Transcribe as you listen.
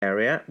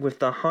area, with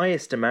the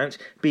highest amount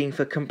being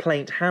for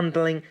complaint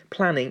handling,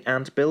 planning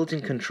and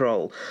building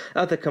control.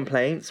 Other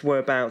complaints were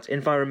about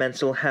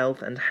environmental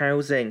health and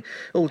housing,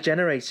 all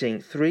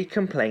generating 3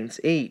 complaints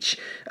each.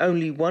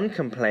 Only 1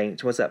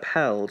 complaint was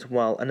upheld,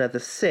 while another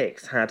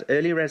 6 had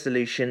early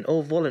resolution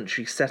or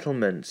voluntary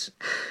settlement.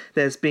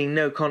 There's been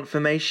no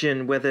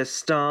confirmation whether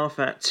staff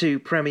at 2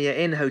 Premier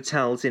Inn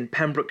hotels in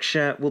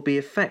Pembrokeshire will be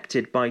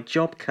affected by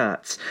job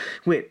cuts.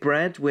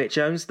 Whitbread, which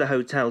owns the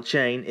hotel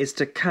chain, is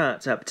to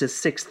cut up to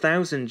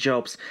 6,000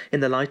 jobs in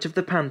the light of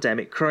the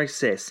pandemic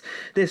crisis.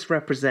 This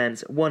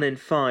represents 1 in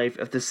 5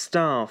 of the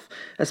staff.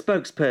 A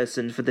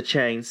spokesperson for the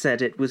chain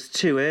said it was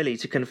too early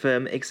to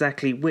confirm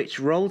exactly which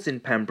roles in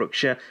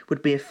Pembrokeshire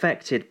would be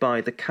affected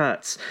by the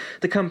cuts.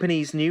 The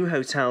company's new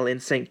hotel in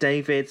St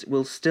David's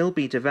will still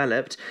be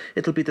developed.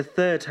 It'll be the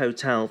 3rd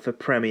hotel for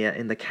Premier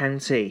in the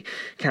county.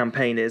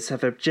 Campaigners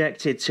have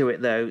objected to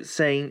it though,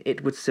 saying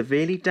it would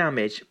severely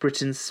damage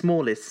Britain's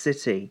smallest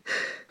city.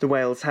 The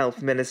Wales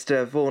Health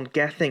Minister Vaughan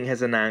Gething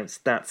has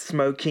announced that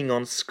smoking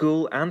on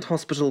school and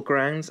hospital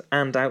grounds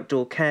and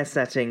outdoor care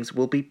settings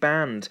will be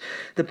banned.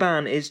 The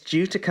ban is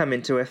due to come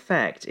into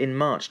effect in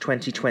March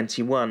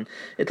 2021.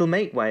 It'll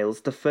make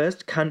Wales the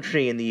first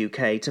country in the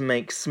UK to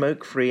make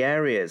smoke-free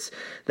areas.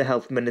 The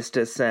Health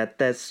Minister said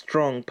there's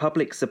strong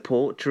public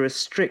support to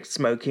restrict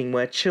smoking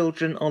where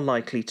children are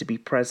likely to be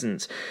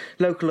present.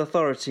 Local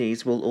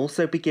authorities will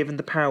also be given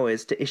the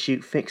powers to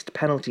issue fixed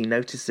penalty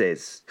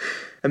notices.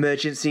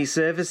 Emergency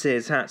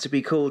services had to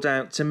be called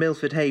out to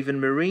Milford Haven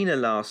Marina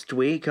last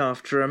week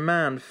after a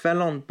man fell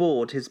on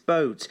board his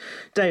boat.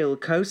 Dale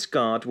Coast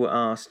Guard were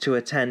asked to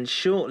attend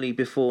shortly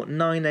before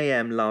 9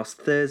 a.m. last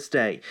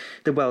Thursday.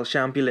 The Welsh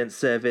Ambulance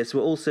Service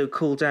were also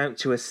called out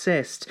to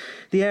assist.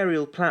 The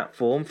aerial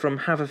platform from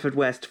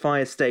Haverfordwest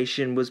Fire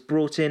Station was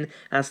brought in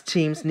as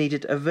teams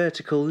needed a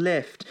vertical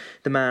lift.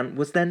 The man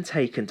was then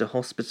taken to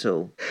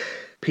hospital.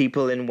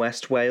 People in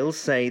West Wales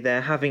say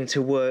they're having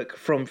to work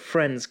from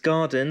friends'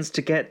 gardens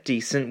to get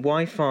decent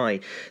Wi-Fi.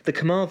 The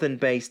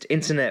Carmarthen-based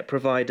internet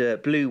provider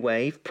Blue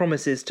Wave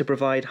promises to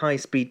provide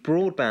high-speed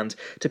broadband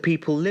to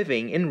people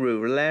living in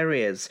rural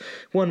areas.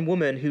 One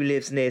woman who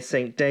lives near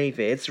St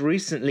David's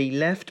recently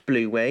left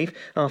Blue Wave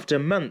after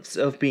months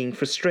of being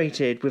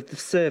frustrated with the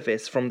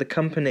service from the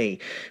company.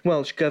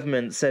 Welsh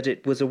Government said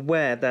it was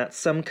aware that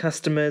some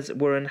customers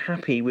were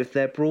unhappy with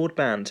their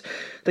broadband.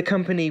 The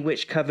company,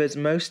 which covers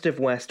most of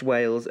West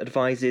Wales,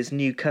 advises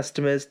new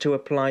customers to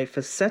apply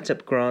for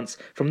set-up grants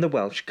from the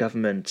Welsh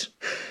Government.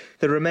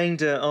 The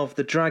remainder of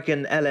the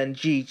Dragon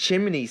LNG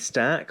chimney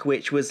stack,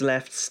 which was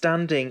left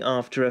standing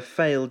after a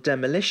failed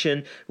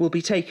demolition, will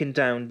be taken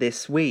down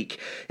this week.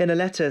 In a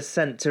letter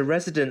sent to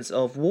residents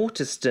of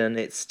Waterston,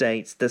 it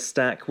states the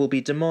stack will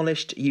be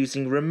demolished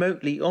using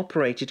remotely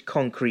operated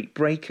concrete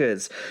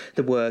breakers.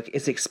 The work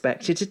is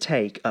expected to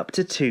take up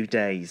to 2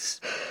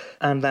 days.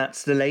 And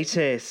that's the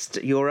latest.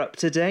 You're up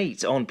to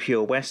date on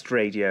Pure West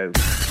Radio.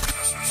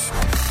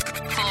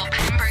 For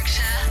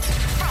Pembrokeshire,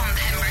 from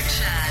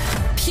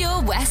Pembrokeshire,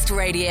 Pure West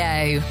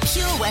Radio.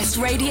 Pure West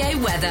Radio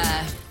weather.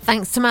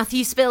 Thanks to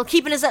Matthew Spill,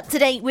 keeping us up to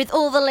date with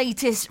all the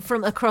latest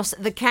from across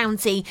the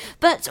county.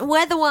 But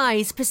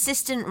weather-wise,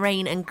 persistent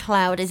rain and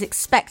cloud is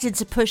expected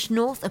to push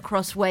north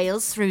across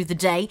Wales through the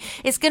day.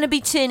 It's going to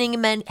be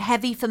turning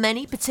heavy for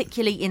many,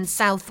 particularly in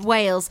South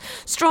Wales.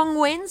 Strong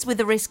winds with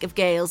a risk of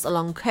gales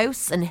along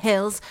coasts and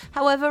hills.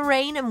 However,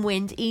 rain and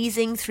wind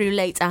easing through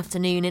late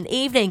afternoon and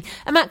evening.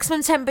 A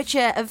maximum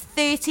temperature of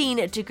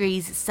 13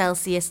 degrees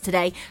Celsius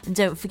today. And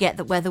don't forget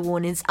that weather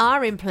warnings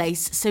are in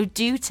place, so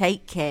do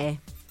take care.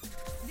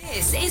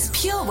 This is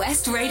Pure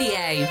West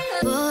Radio.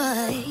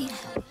 Boy,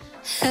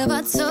 have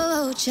I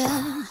told ya?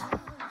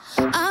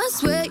 I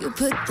swear you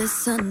put the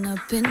sun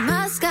up in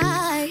my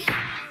sky.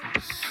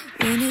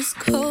 When it's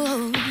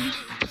cold,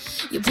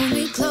 you pull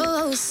me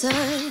closer.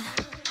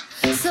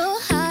 So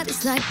hot,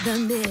 it's like the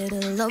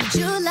middle of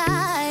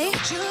July.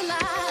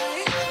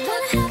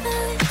 Wanna have a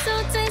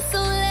little taste, so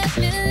let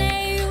me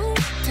lay you.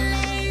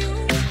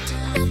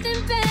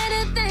 Nothing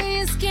better than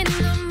your skin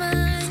on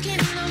mine.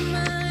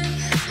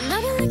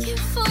 I've been looking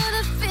for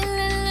the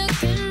feeling,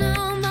 looking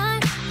all my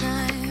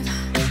life.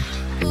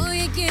 Will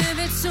you give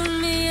it to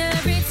me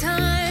every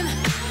time?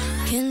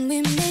 Can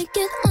we make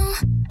it all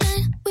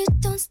night? We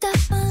don't stop,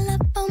 all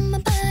up on my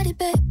body,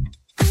 babe.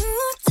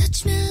 Ooh,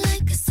 touch me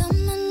like a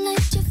summer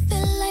night. You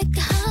feel like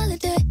a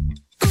holiday.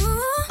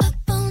 Ooh, up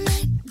all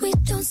night. We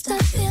don't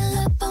stop, feel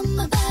up on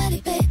my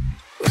body, babe.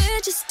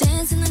 We're just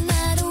dancing the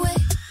night away.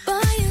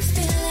 Boy, you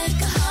feel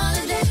like a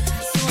holiday.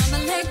 So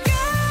I'ma let go.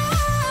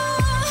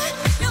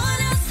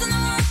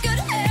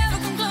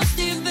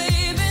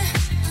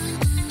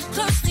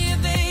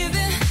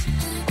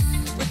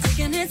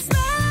 It's slow,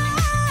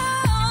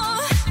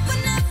 but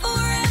not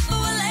forever.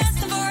 We're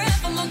lasting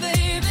forever, my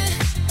baby.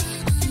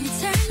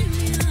 Turning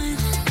me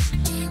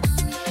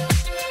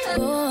on.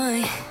 Boy,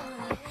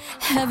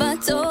 have I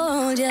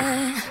told ya?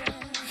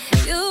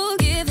 You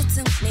give it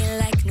to me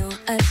like no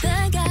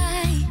other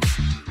guy.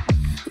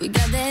 We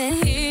got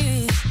that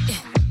heat,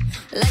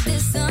 like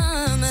this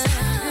summer.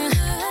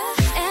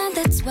 And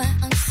that's why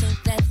I'm so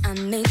glad I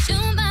made you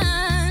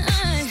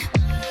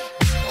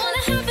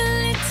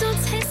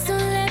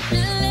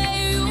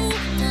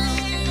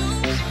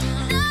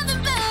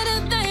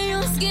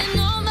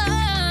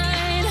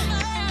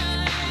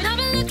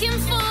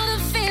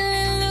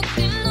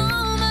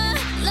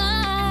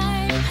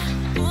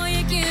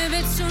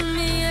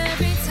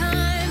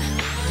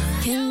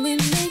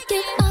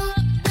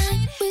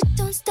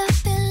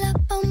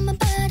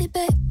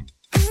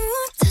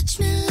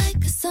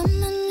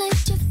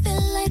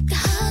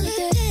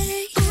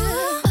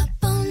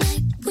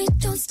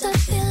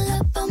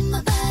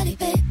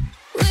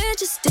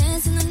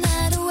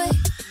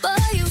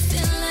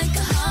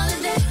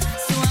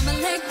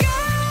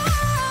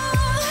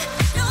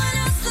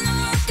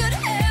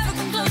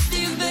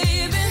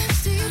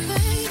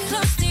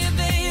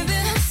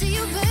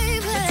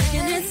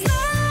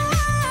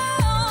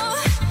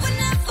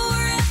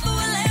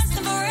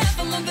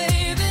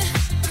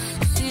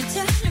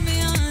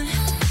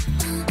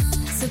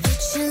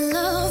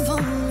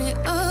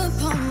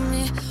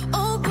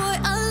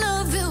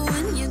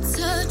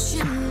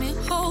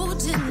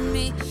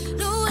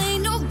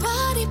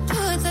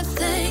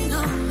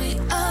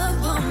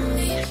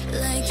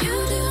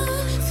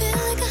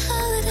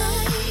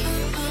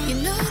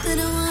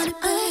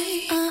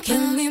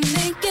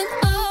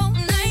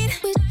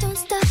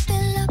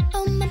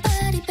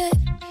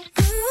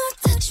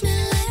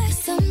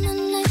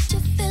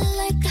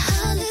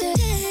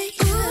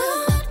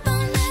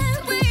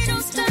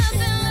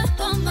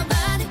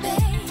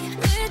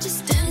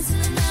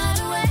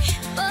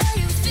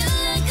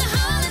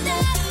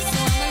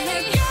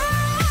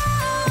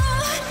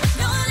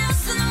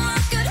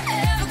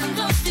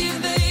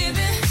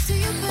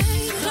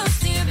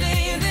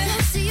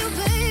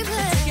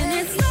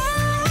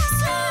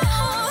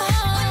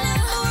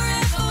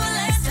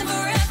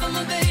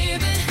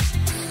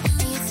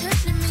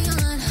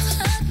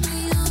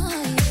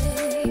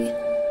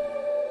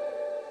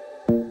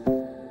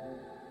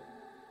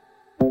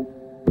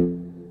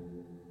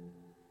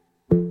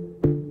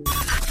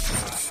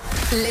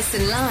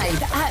Listen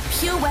live at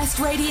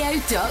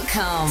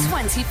purewestradio.com.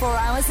 24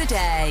 hours a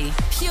day.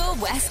 Pure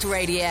West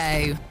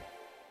Radio.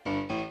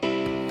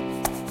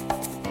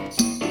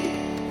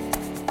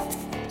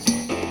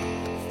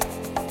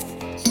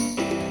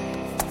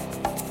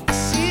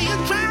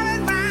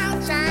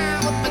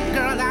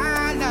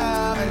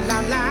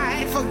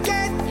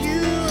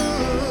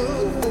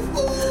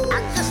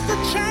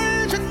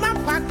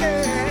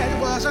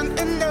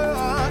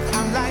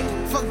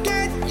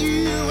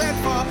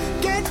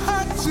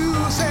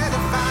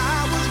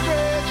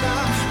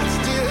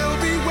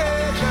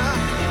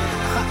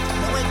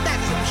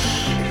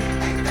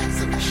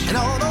 And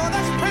although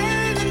there's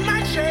pain in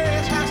my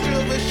chest, I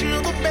still wish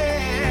you the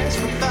best.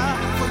 But I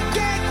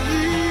forget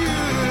you.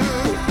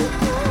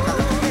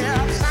 Yeah,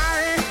 I'm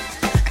sorry,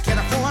 I can't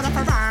afford a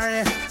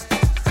Ferrari,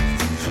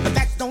 but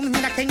that don't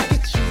mean I can't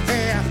get you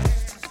there.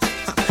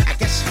 I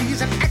guess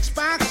he's an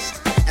Xbox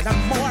and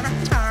I'm more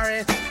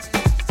Atari.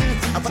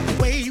 But the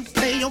way you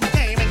play your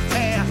game ain't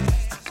fair.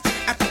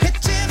 I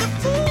picture the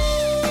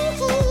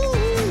fool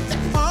that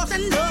falls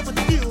in love with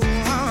you.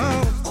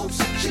 Oops,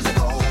 she's an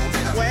old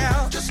winner.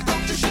 Well, just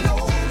don't you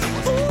know.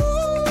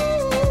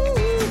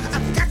 Ooh,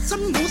 I've got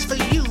some news for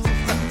you.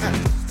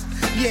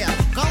 Yeah,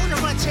 go on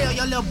and run tell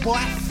your little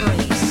boy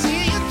free.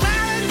 See you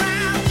driving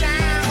round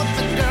town with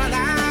the girl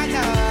I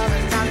love,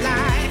 and I'm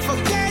like,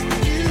 forget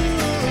you.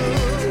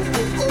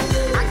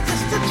 I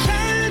guess the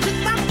change in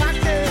my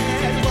pocket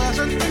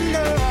wasn't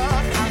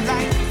enough. I'm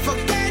like,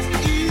 forget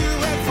you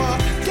and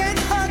forget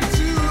her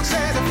too.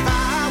 Said if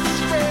I was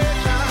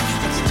richer,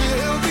 I'd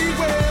still be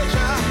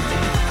richer.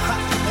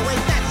 Oh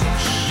wait, that's some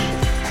shh.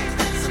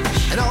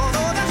 And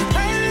although there's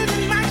pain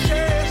in my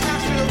chest, I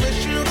still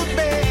wish you the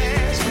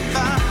best.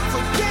 But I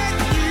forget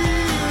you.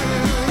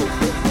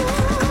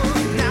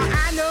 Now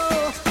I know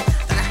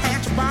that I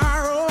had to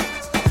borrow,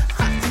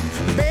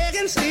 beg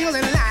and steal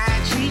and lie,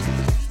 cheat,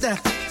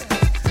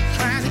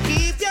 trying to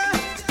keep you,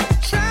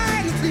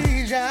 trying to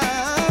please you.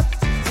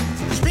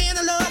 'Cause being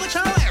in love with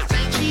your ass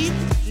ain't cheap.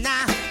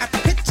 Now I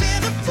picture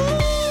the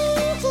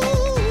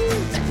fool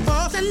that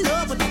falls in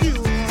love with you.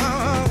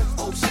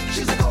 Oops,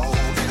 she's a gold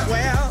digger.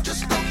 Well,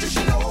 just don't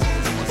you know.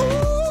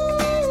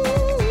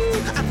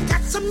 Ooh, I've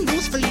got some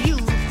news for you.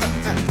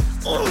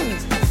 Ooh,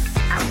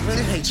 I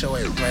really hate your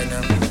ass right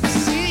now.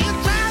 See you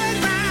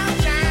driving round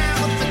town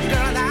with the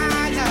girl I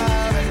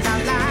love, and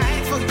I'm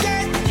like,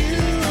 forget you.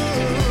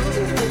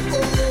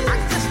 I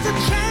guess the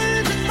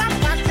change in my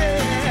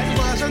pocket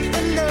wasn't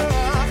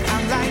enough.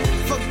 I'm like,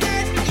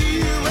 forget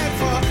you and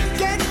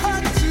forget her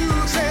too.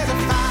 Said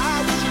if I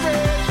was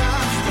richer,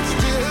 I'd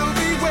still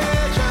be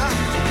richer.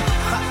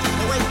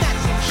 Oh wait,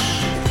 that's some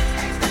shh.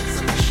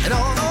 And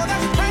although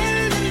there's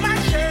pain in my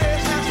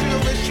chest, I still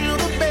wish you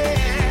the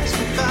best.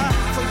 But I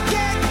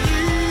forget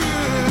you.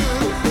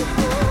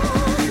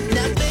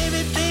 Now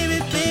baby, baby,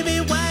 baby,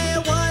 why you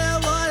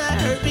wanna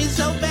hurt me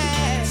so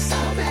bad? So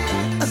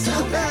bad, so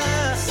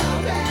bad, so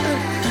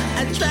bad.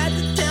 I tried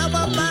to tell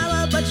my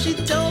mama, but she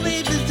told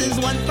me this is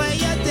one for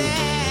your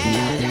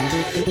dad.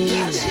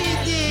 Yeah, she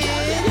did.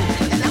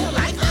 And I was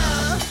like,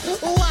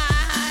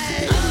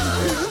 why?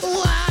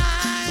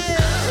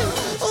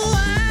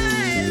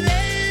 Why,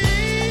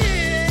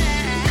 baby?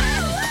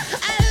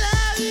 I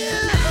love you.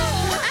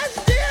 I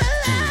still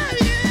love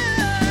you.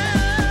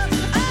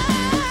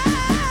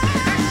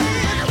 I see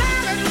you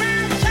driving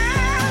round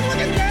town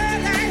with a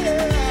girl I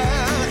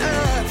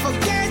love.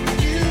 Forget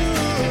you.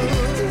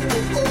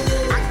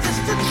 I guess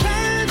the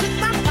change in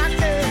my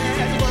pocket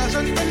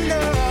wasn't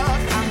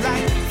enough. I'm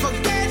like,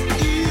 forget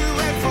you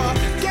and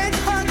forget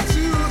her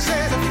too.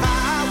 Said if I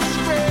was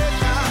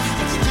richer,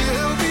 I'd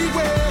still be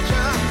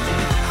richer.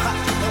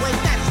 Oh wait,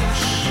 that's some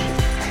shh.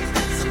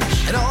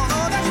 And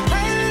although there's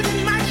pain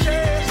in my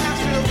chest, I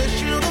still wish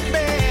you the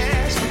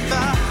best.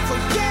 But I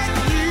forget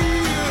you.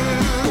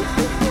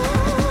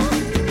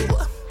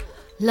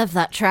 Love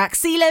that track.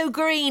 CeeLo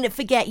Green,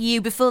 Forget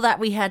You. Before that,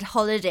 we had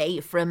Holiday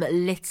from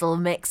Little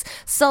Mix.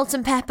 Salt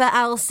and Pepper,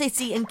 Owl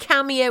City and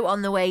Cameo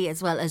on the way,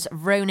 as well as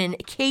Ronan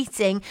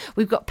Keating.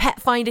 We've got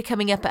Pet Finder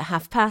coming up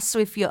at past, so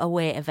if you're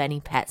aware of any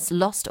pets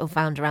lost or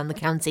found around the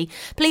county,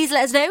 please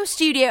let us know.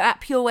 Studio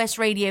at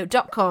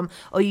purewestradio.com,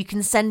 or you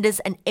can send us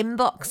an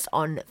inbox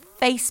on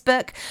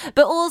Facebook.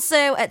 But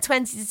also at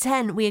 20 to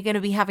 10, we are going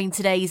to be having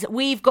today's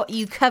We've Got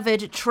You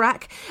Covered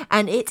track,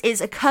 and it is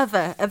a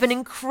cover of an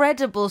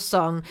incredible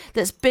song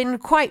that's been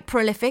quite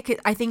prolific.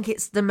 I think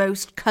it's the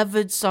most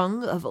covered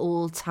song of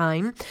all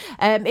time.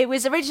 It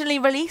was originally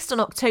released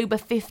on October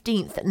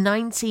 15th,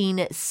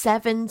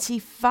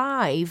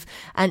 1975,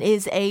 and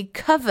is a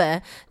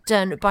cover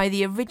done by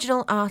the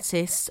original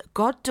artist's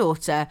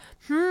goddaughter.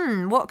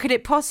 What could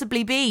it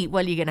possibly be?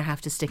 Well, you're going to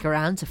have to stick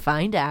around to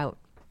find out.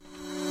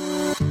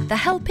 The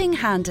Helping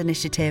Hand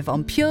Initiative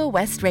on Pure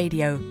West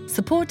Radio,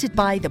 supported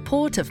by the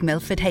Port of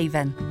Milford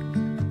Haven.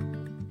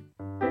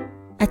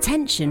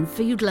 Attention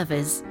food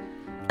lovers.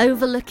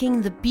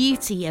 Overlooking the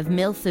beauty of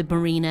Milford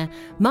Marina,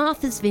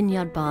 Martha's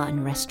Vineyard Bar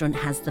and Restaurant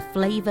has the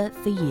flavour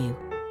for you.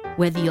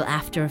 Whether you're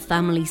after a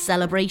family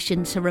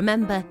celebration to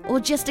remember or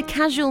just a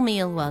casual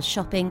meal while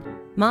shopping,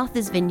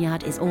 Martha's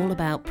Vineyard is all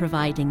about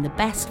providing the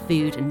best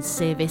food and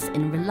service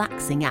in a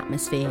relaxing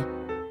atmosphere.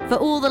 For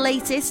all the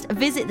latest,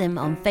 visit them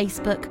on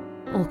Facebook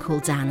or call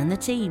Dan and the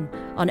team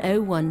on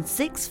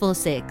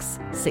 01646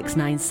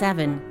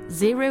 697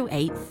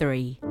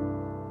 083.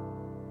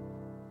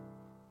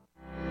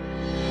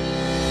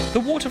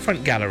 The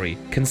Waterfront Gallery,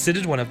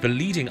 considered one of the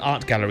leading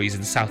art galleries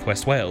in South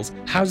West Wales,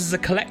 houses a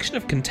collection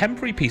of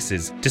contemporary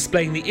pieces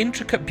displaying the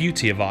intricate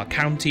beauty of our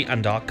county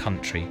and our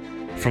country.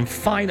 From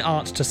fine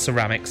art to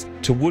ceramics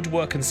to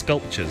woodwork and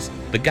sculptures,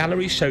 the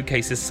gallery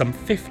showcases some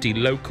 50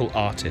 local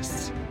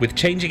artists. With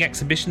changing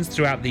exhibitions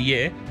throughout the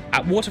year,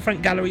 at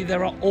Waterfront Gallery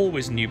there are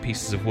always new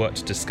pieces of work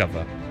to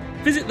discover.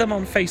 Visit them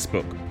on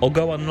Facebook or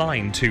go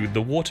online to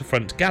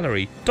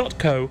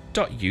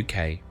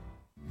thewaterfrontgallery.co.uk.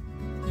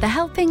 The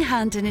Helping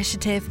Hand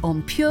Initiative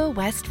on Pure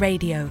West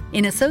Radio,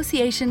 in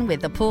association with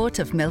the Port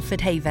of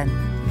Milford Haven.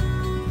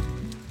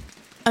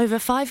 Over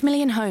 5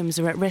 million homes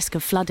are at risk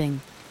of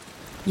flooding,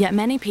 yet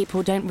many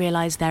people don't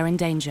realise they're in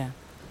danger.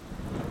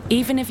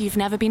 Even if you've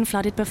never been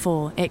flooded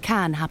before, it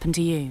can happen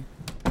to you.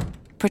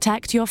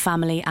 Protect your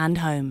family and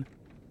home.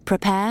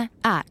 Prepare,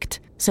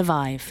 act,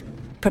 survive.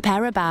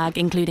 Prepare a bag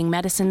including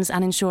medicines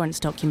and insurance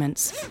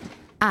documents.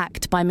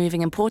 Act by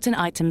moving important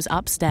items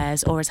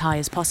upstairs or as high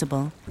as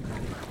possible.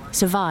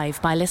 Survive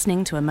by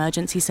listening to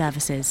emergency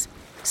services.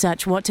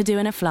 Search what to do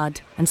in a flood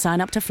and sign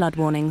up to flood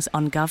warnings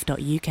on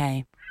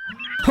gov.uk.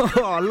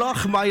 Oh,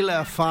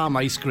 Lochmeyler Farm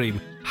Ice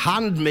Cream.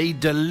 Handmade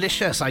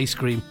delicious ice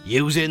cream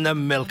using the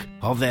milk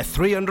of their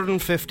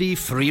 350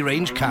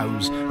 free-range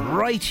cows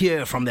right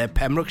here from their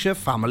Pembrokeshire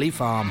family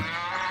farm.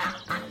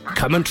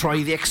 Come and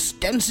try the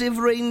extensive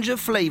range of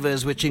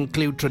flavours which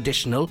include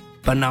traditional,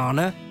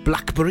 banana,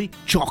 blackberry,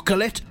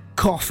 chocolate,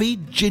 coffee,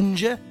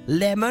 ginger,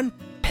 lemon,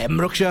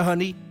 Pembrokeshire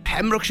honey,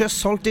 Pembrokeshire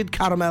salted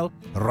caramel,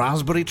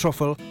 raspberry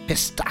truffle,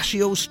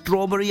 pistachio,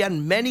 strawberry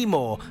and many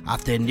more at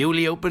their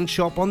newly opened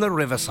shop on the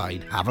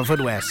Riverside,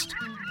 Haverfordwest.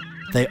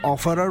 They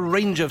offer a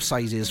range of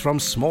sizes from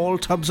small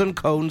tubs and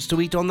cones to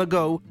eat on the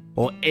go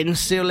or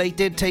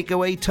insulated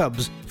takeaway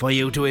tubs for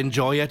you to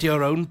enjoy at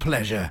your own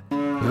pleasure.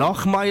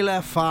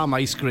 Lochmeyler Farm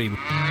Ice Cream.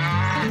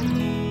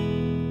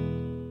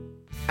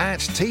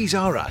 At Tees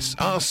R Us,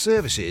 our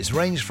services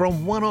range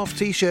from one-off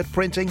t-shirt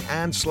printing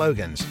and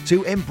slogans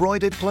to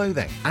embroidered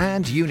clothing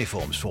and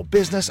uniforms for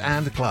business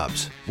and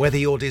clubs. Whether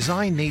your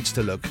design needs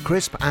to look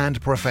crisp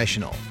and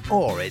professional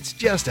or it's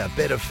just a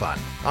bit of fun,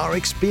 our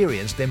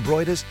experienced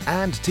embroiders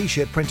and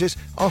t-shirt printers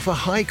offer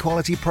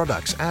high-quality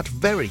products at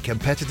very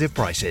competitive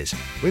prices.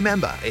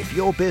 Remember, if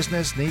your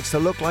business needs to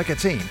look like a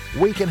team,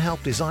 we can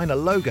help design a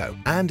logo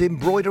and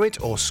embroider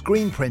it or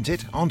screen print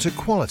it onto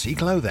quality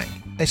clothing,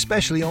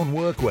 especially on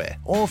workwear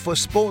or for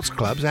sports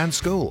clubs and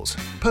schools.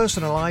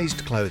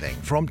 Personalised clothing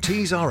from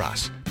Tees R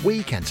Us.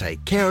 We can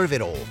take care of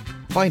it all.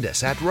 Find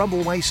us at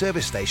Rumbleway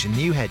Service Station,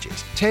 New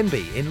Hedges,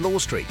 10B in Law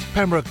Street,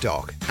 Pembroke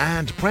Dock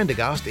and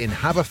Prendergast in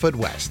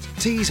Haverfordwest.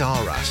 Tees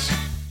R Us.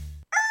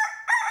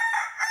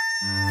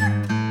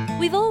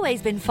 We've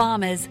always been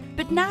farmers,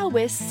 but now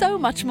we're so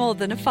much more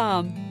than a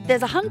farm.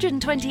 There's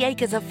 120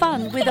 acres of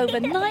fun with over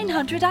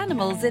 900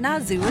 animals in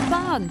our zoo and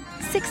barn,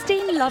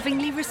 16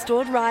 lovingly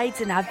restored rides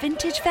in our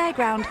vintage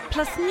fairground,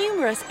 plus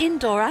numerous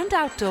indoor and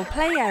outdoor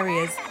play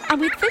areas. And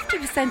with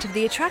 50% of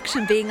the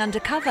attraction being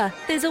undercover,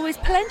 there's always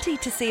plenty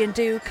to see and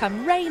do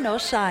come rain or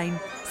shine.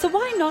 So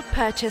why not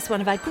purchase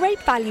one of our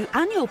great value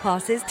annual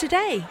passes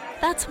today?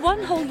 That's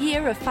one whole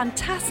year of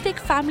fantastic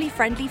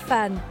family-friendly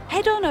fun.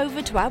 Head on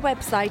over to our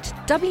website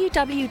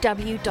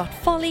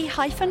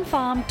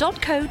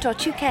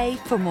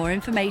www.folly-farm.co.uk for more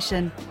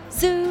information.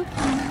 Zoo,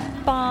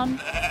 barn,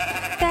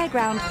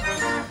 fairground,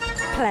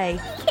 play.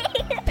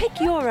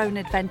 Pick your own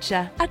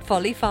adventure at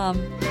Folly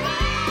Farm.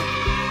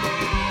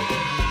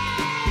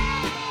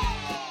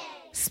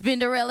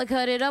 Spinderella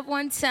cut it up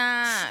one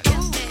time.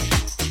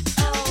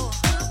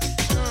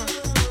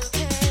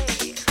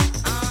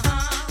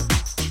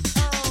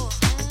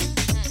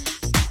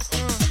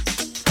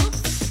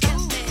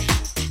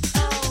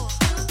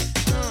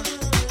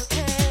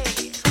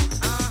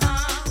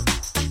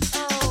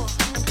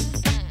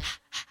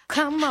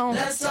 Come on.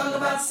 Let's talk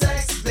about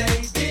sex,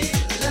 baby.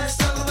 Let's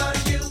talk about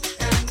you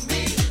and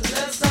me.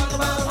 Let's talk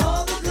about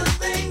all the good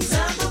things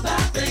and the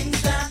bad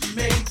things that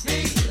make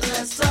me.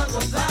 Let's talk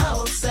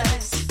about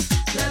sex.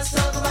 Let's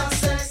talk about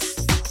sex.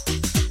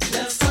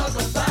 Let's talk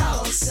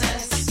about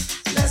sex.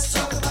 Let's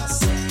talk about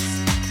sex.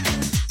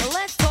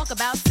 Let's talk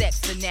about sex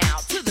for now.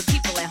 To the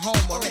people at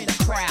home or in the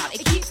crowd,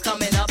 it keeps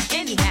coming up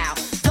anyhow.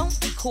 Don't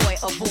be coy,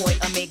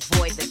 avoid, or make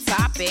void the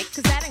topic,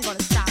 cause that ain't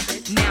gonna stop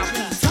it. Now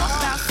please talk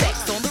about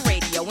sex on the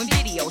radio and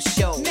video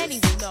shows. Many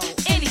will know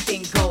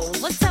anything goes.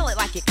 Let's tell it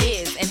like it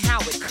is and how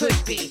it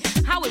could be,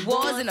 how it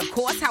was and of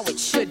course how it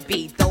should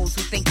be. Those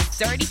who think it's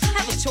dirty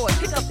have a choice.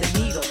 Pick up the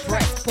needle,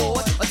 press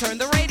pause, or turn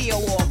the radio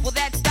off. Will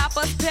that stop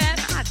us, Pet?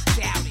 I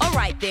doubt it.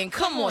 Alright then,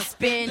 come on,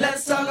 spin.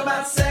 Let's talk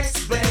about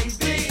sex,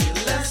 baby.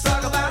 Let's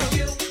talk about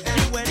you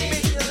and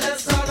me.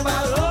 Let's talk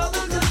about all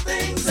the good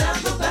things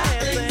and the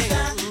bad things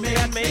that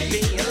make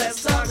me.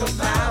 Let's talk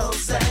about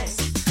sex.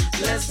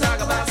 Let's talk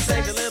about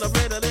sex. A little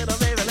bit, baby.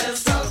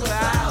 Let's talk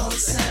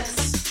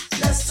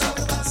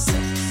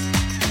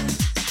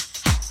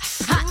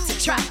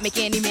make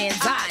any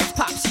man's eyes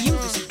pop. She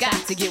uses she got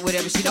to get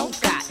whatever she don't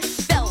got.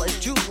 Fellas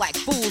droop like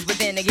fools, but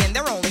then again,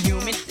 they're only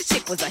human. The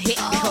chick was a hit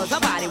because her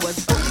body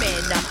was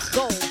booming.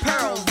 Gold,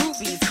 pearl,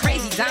 rubies,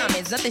 crazy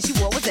diamonds. Nothing she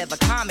wore was ever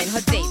common.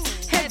 Her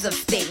dates, heads of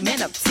state,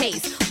 men of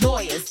taste,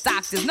 lawyers,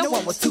 doctors. No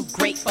one was too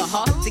great for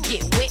her to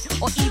get with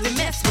or even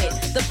mess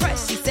with. The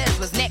press, she says,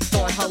 was next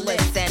on her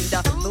list. And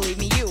believe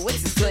me,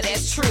 it's as good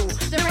as true.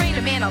 There ain't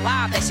a man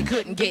alive that she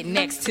couldn't get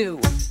next to.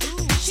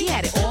 She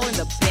had it all in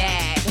the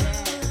bag,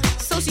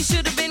 so she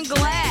should have been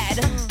glad.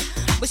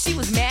 But she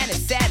was mad and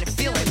sad and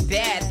feeling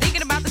bad,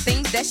 thinking about the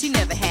things that she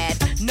never had.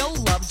 No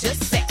love,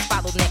 just sex.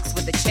 Followed next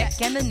with the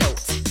check and the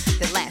note.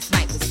 That last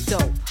night was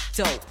dope,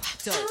 dope,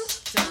 dope,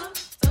 dope.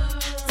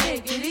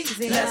 Take it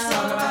easy. Let's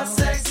talk about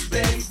sex,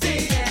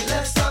 baby.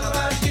 Let's talk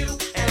about you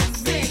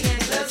and me.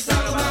 Let's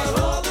talk about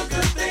all the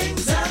good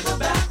things and the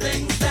bad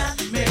things that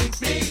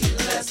make me.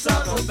 Let's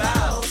talk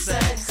about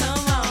sex. Come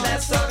on.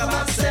 Let's talk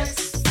about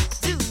sex.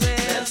 Do it.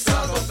 Let's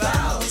talk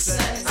about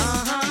sex.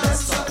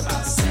 Let's talk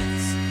about sex.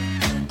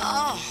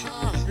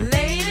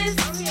 Ladies,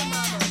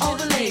 all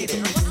the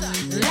ladies,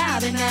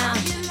 louder now,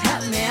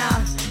 help me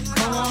out.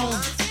 Come on,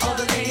 all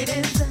the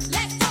ladies.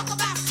 Let's talk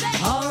about sex.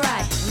 All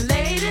right,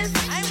 ladies,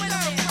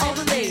 all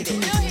the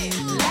ladies,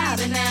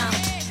 louder now,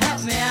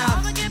 help me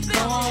out.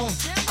 Come on,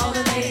 all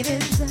the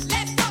ladies.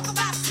 Let's talk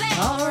about sex.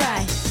 All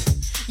right.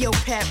 Yo,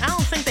 Pep, I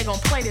don't think they're gonna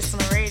play this on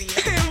the radio.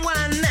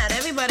 Why not?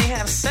 Everybody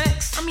have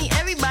sex. I mean,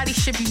 everybody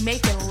should be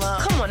making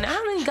love. Come on, now,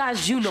 how many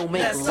guys you know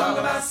make Let's love? talk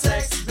about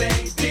sex,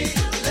 baby.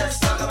 Let's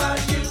talk about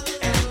you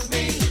and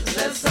me.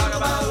 Let's talk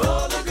about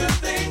all the good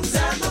things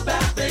and the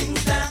bad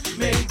things that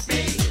make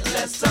me.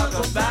 Let's talk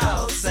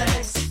about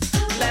sex.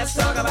 Let's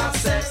talk about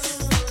sex.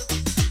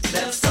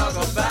 Let's talk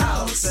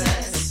about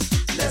sex.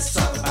 Let's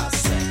talk about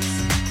sex.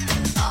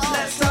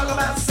 Let's talk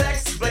about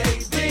sex,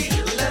 baby.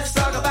 Let's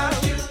talk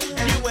about you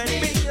and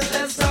me.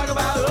 Let's talk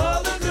about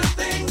all the good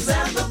things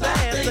and the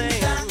bad things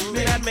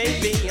that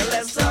make me.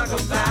 Let's talk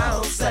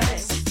about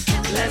sex.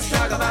 Let's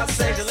talk about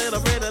sex a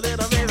little bit, baby.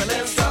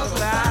 Let's talk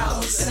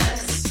about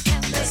sex.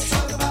 Let's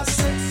talk about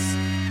sex.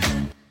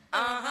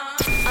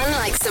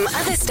 Unlike some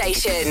other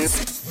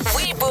stations,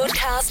 we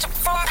broadcast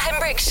from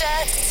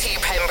Pembrokeshire to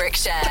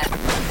Pembrokeshire.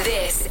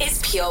 This is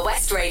Pure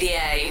West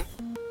Radio.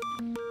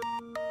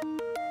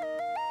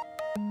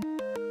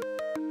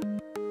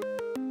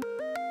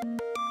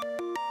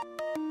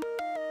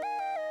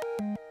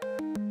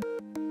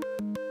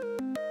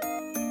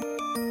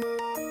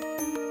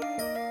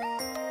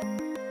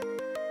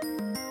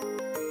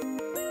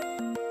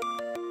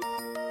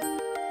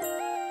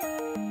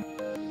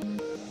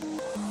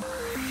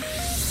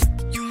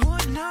 You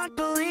would not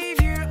believe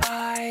your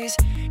eyes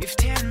if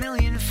 10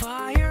 million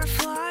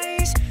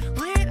fireflies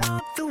lit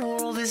up the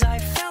world as I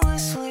fell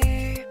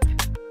asleep.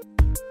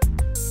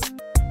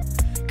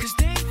 'Cause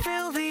they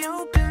fill the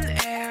open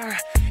air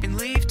and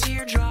leave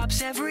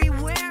teardrops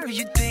everywhere.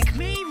 You'd think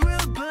me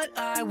rude, but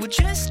I would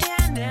just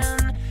stand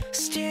and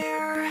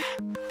stare.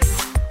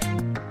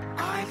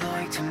 I'd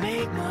like to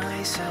make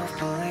myself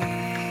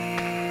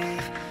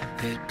believe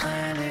that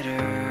planet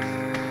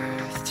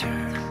Earth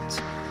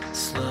turns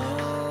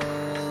slowly.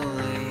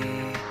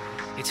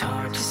 It's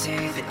hard to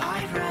say that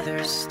I'd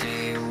rather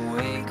stay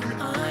awake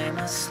when I'm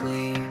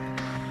asleep.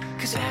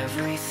 'Cause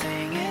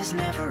everything is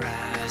never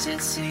as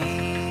it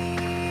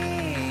seems.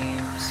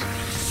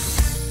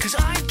 'Cause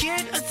I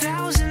get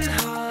 1,000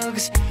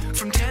 hugs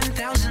from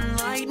 10,000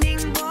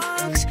 lightning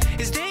bugs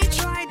as they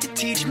tried to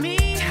teach me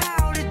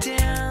how to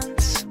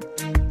dance.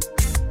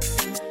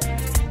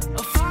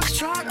 A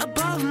foxtrot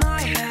above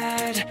my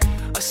head,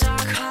 a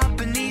sock hop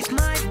beneath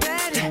my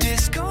bed. A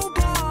disco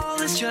ball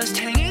is just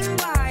hanging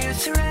by a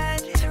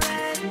thread.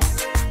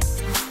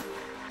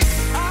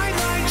 I'd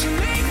like to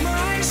make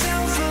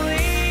myself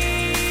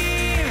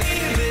believe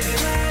that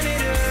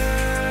planet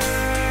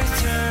Earth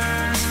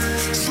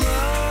turns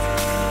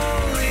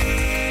slowly.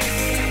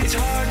 It's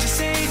hard to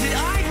say that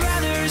I'd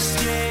rather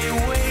stay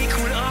awake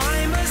when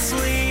I'm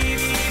asleep.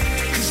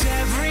 'Cause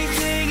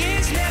everything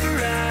is never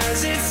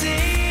as it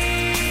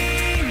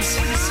seems.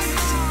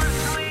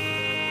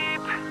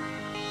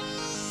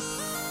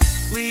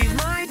 Leave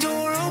my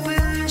door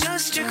open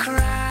just a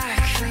crack.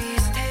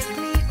 Please take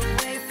me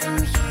away from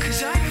here.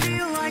 'Cause I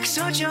feel like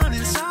such an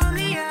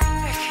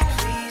insomniac.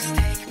 Please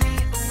take me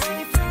away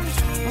from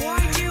here. Why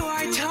do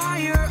I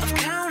tire of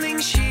counting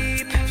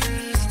sheep?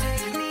 Please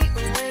take me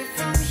away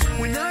from here.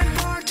 When I'm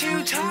far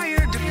too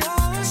tired to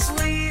fall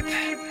asleep.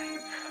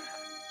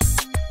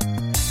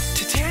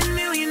 To 10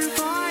 million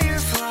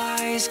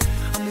fireflies,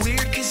 I'm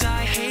weird 'cause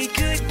I hate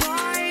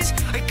goodbyes.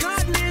 I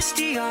got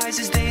misty eyes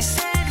as they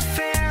said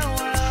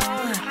farewell.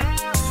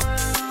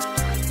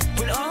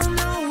 But I'll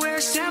know where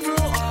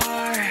several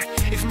are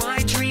if my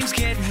dreams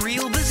get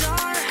real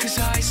bizarre. 'Cause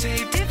I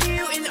saved if you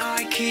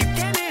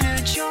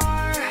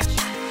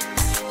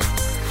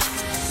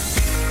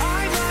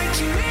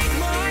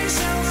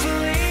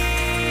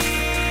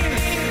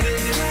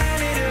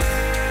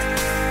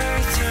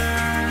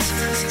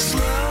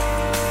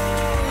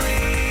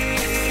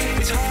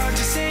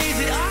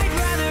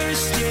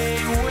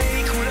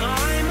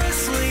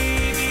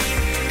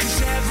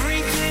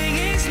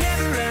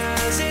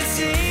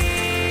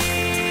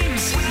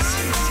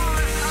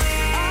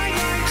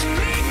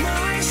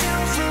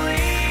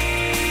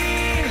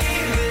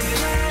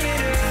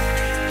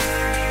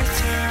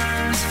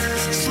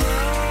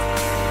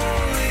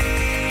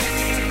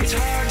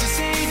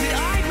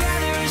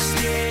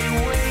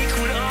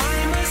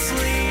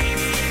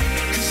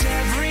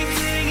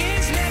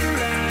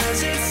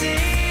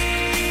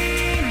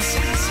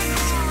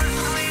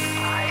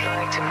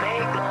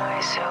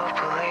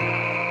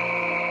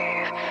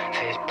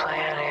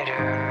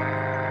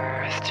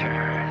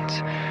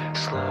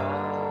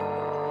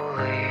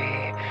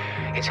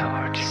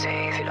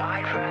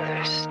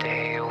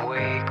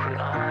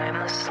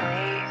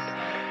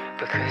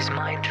 'cause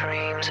my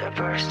dreams are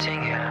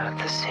bursting at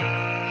the seams.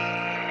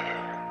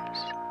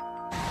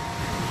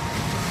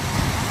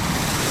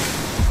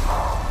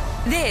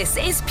 This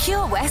is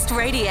Pure West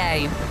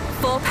Radio.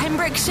 For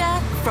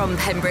Pembrokeshire, from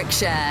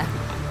Pembrokeshire.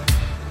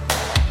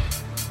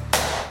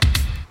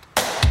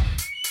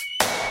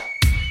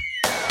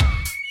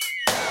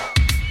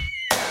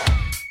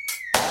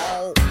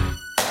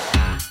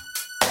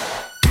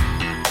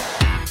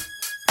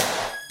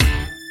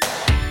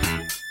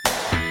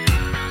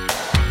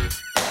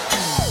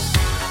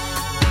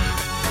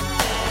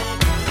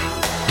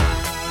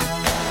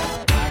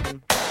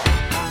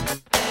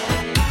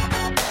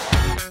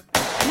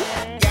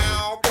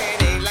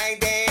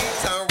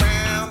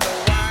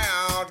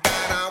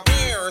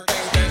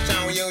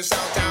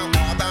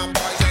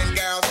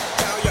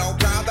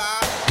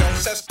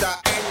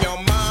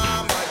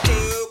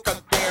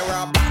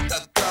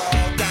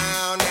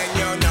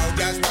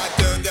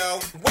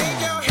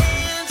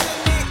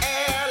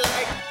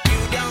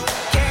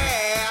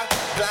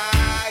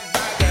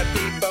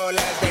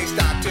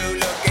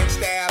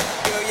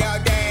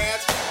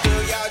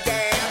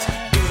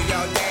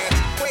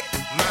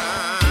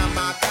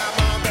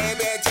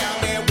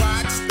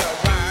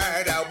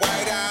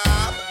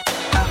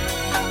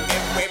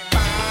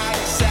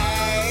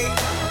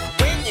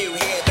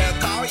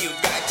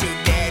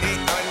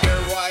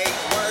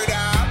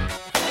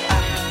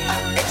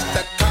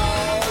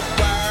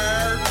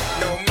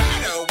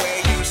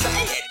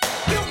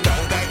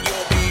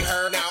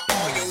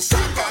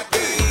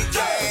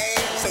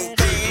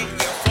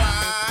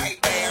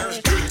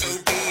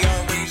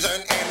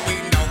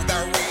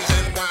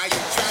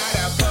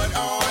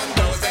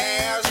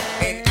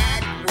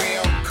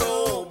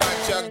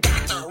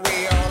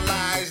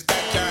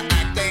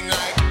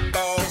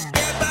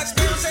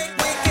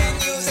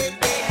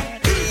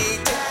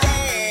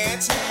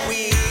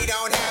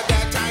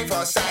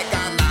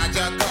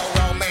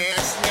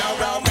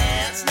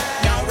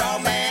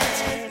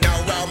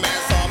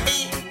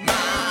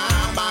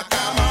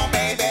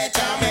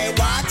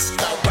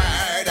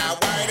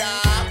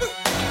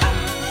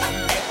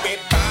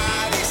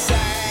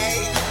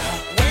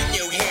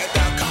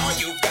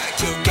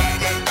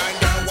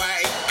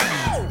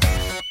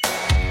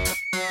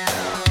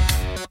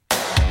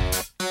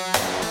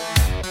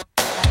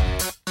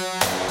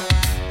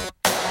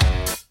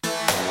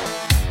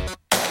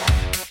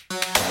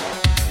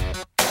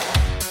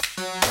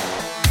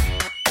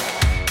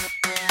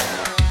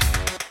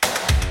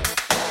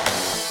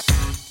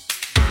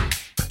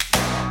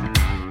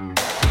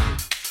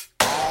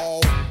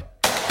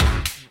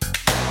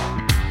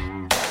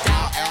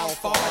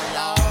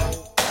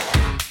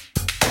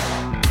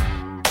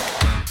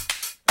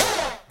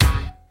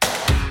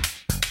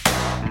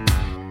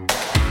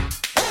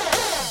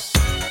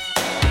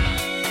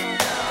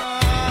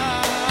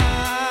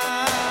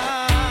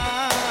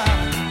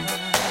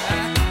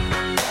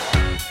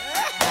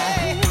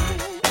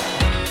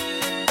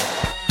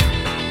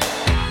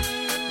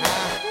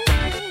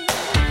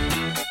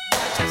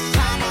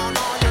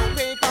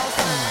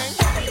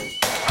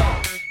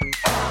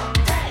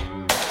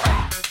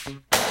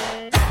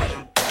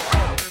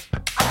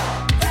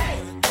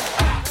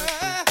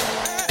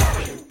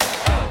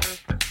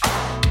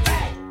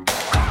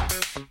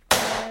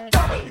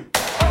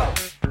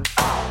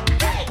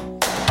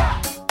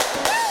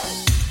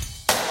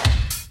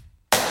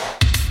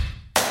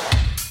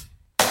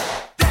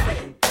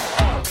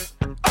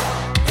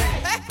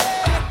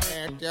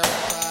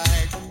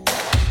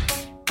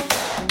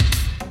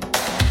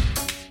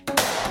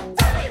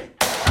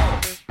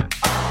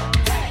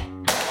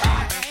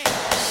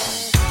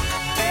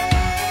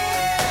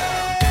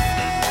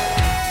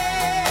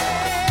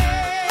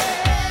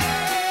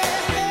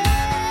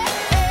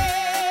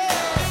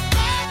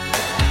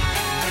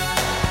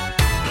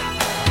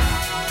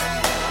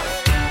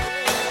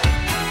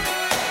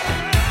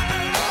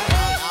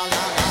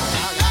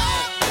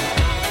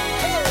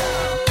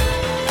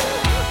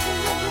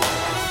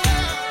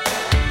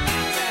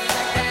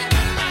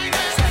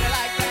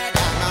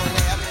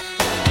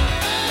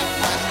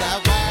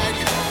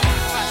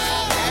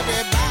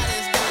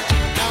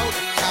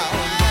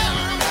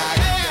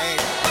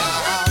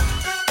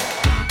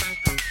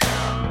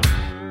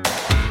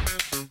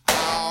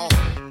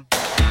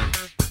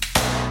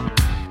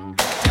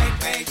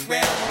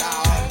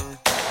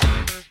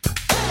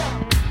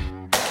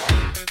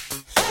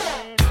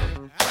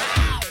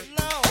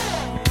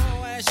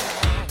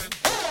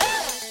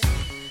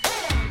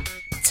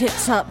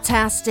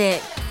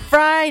 Tip-top-tastic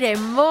Friday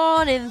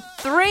morning,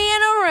 3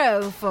 in a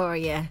row for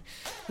you.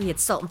 We had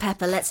Salt and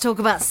Pepper, Let's Talk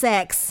About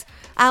Sex.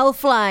 Owl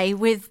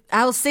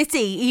City,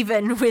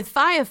 even with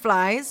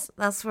Fireflies.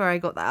 That's where I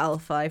got the Owl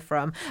Fly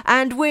from.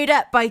 And Word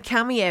Up by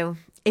Cameo.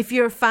 If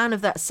you're a fan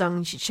of that song,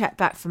 you should check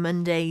back for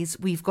Mondays.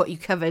 We've got you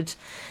covered.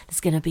 There's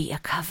going to be a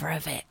cover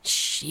of it.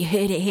 Shh, you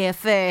heard it here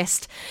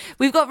first.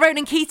 We've got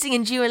Ronan Keating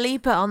and Dua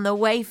Lipa on the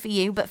way for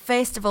you. But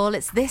first of all,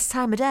 it's this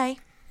time of day.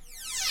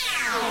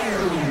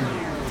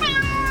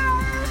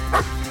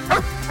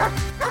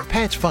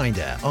 Pet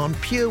Finder on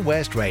Pure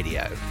West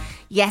Radio.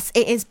 Yes,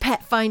 it is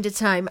pet finder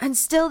time, and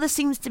still there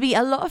seems to be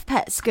a lot of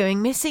pets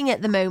going missing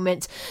at the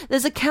moment.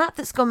 There's a cat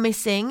that's gone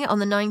missing on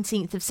the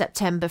 19th of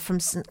September from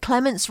St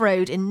Clement's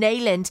Road in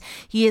Neyland.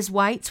 He is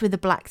white with a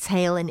black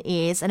tail and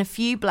ears and a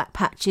few black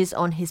patches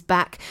on his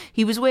back.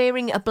 He was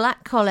wearing a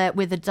black collar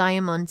with a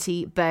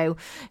diamante bow.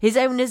 His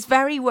owner's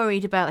very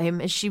worried about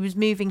him as she was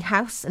moving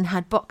house and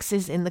had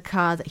boxes in the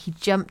car that he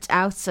jumped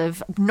out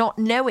of, not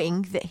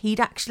knowing that he'd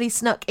actually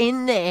snuck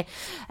in there.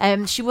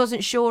 She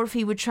wasn't sure if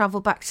he would travel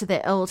back to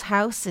their old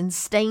house in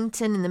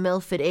Stainton in the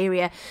Milford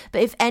area,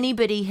 but if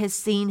anybody has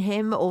seen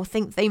him or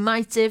think they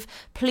might have,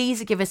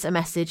 please give us a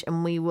message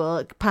and we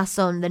will pass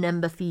on the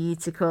number for you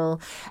to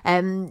call.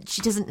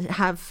 She didn't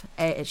have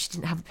a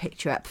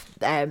picture up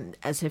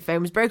as her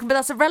phone was broken, but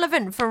that's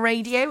irrelevant for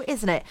radio,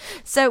 isn't it?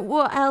 So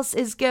what else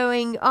is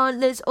going on?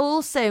 There's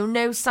also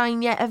no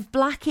sign yet of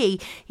Blackie.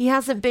 He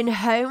hasn't been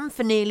home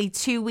for nearly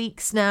 2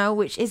 weeks now,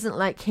 which isn't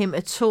like him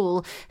at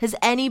all. Has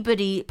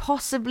anybody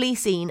possibly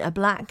seen a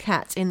black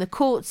cat in the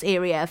courts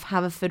area of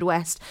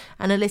Haverfordwest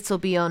and a little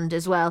beyond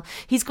as well?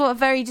 He's got a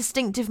very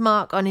distinctive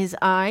mark on his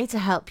eye to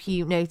help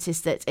you notice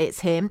that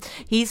it's him.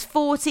 He's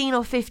 14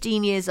 or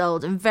 15 years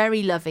old and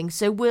very loving,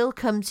 so will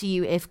come to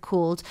you if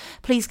called.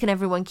 Please can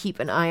everyone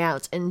keep an eye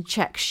out and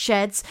check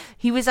sheds.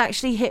 He was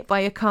actually hit by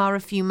a car a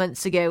few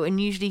months ago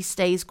and usually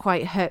stays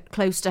quite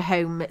close to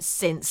home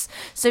since.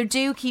 So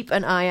do keep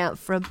an eye out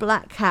for a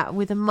black cat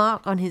with a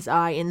mark on his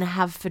eye in the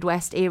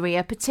Haverfordwest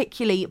area,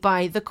 particularly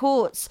by the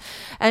courts.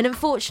 And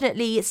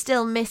unfortunately,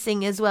 still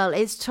missing as well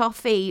is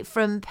Toffee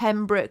from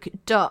Pembroke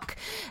Dock.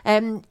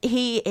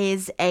 He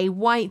is a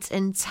white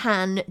and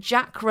tan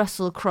Jack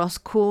Russell Cross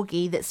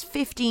Corgi that's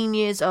 15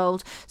 years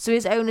old, so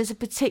his owners are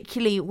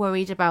particularly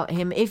worried about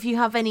him. If you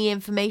have any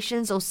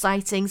information or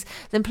sightings,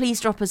 then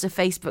please drop us a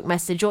Facebook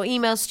message or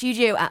email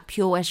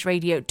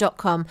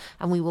studio@purewestradio.com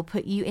and we will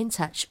put you in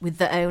touch with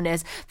the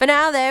owners. For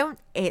now though,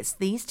 it's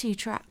these two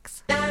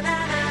tracks.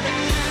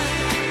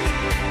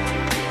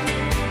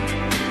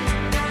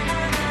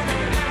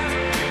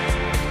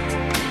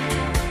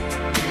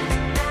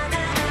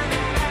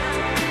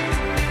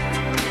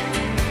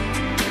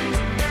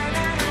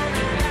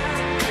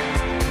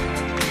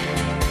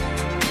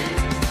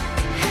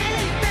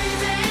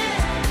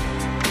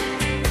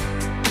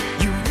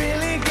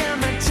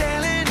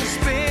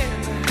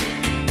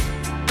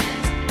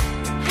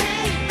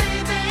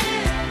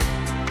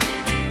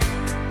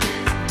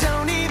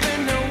 Don't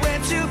even know where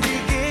to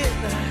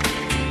begin.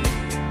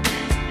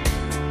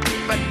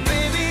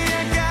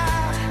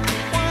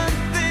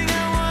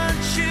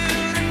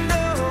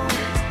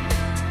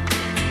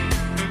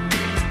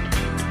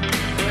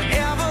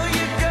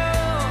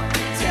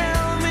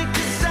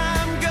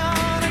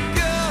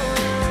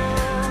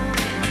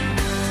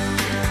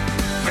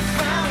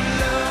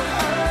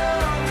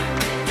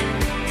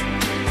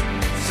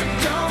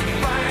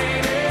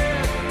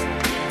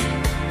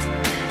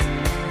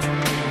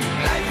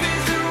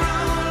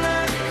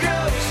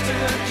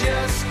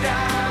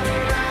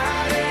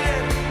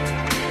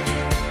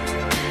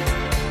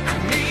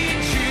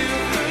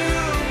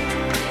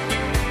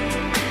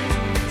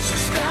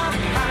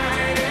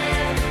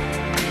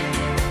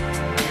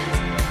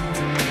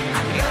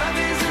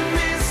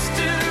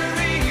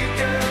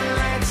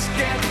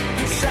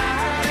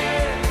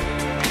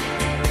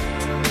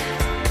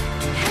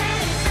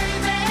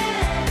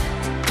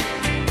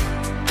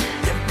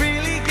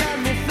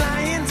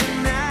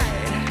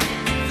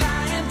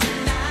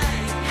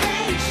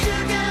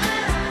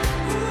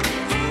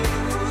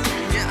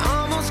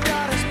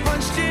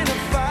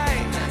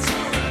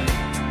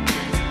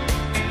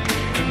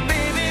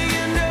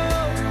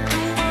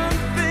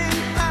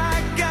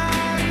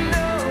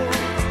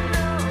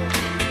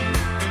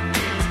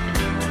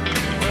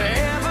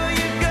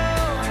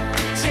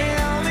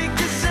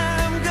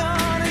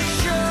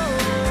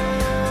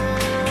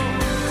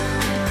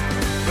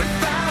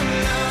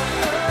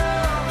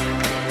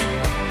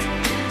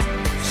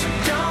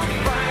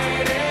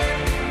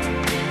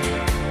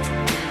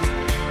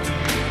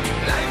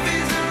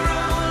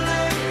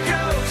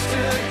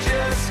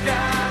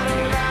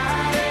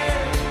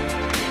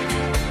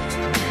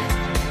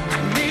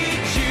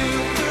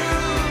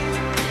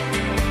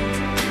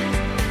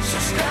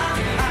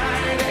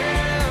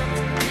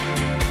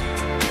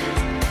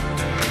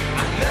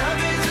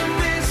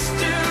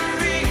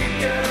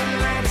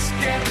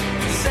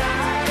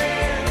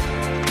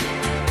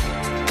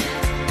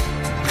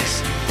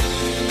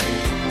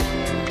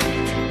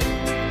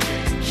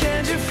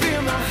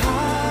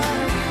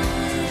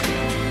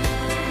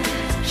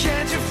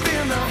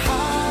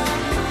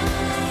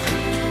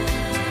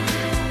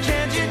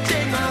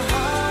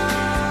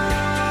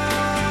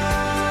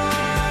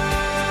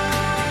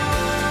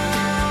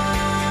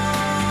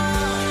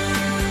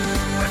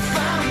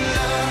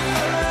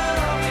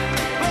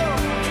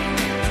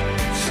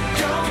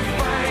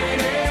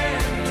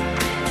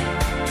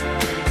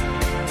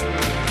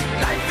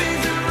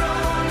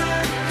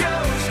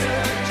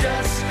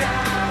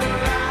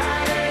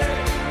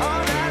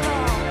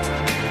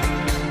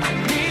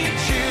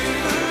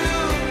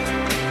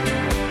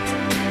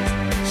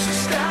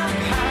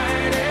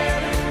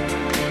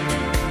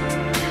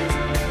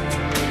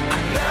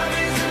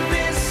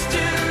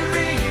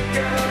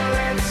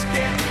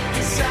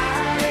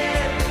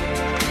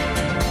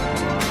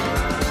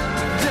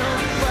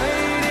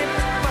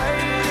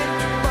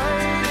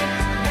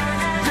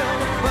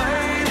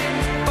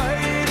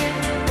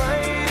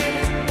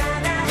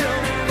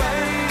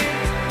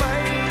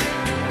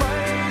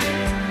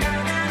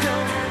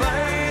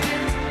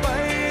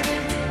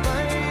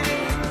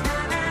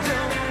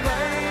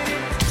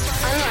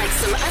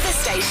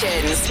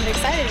 stations. I'm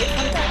excited to get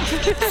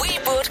pumped up. We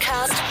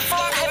broadcast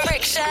from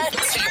Pembrokeshire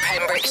to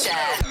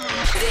Pembrokeshire.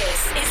 This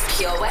is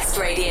Pure West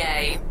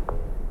Radio.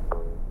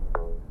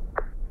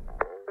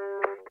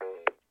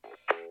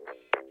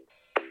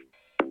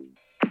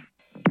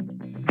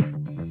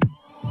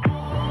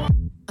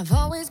 I've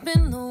always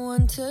been the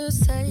one to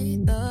say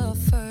the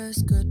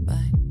first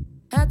goodbye.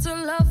 Had to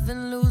love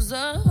and lose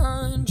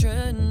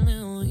 100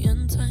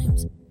 million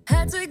times.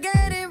 Had to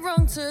get it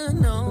wrong to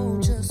know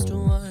just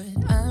what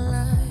I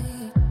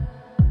like.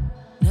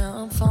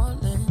 Now I'm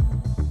falling.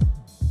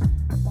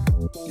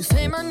 You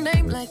say my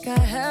name like I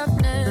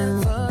have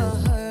never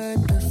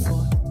heard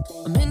before.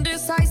 I'm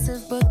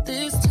indecisive, but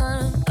this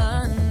time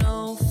I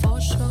know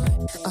for sure.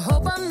 I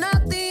hope I'm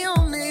not the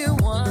only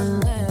one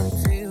that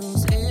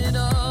feels it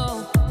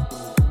all.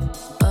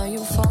 Are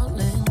you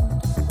falling?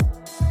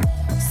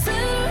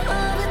 Center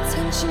of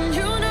attention,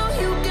 you know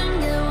you can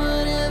get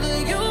whatever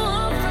you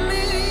want from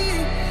me.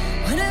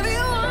 Whenever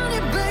you want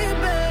it,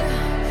 baby.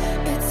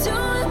 It's you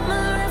and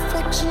my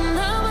reflection.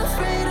 I'm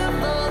afraid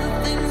of all the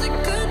things it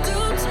could do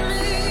to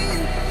me.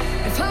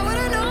 If I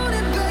would've known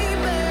it,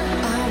 baby,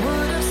 I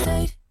would've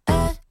stayed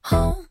at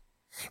home.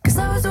 'Cause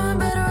I was doing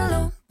better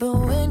alone. But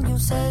when you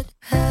said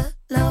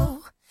hello,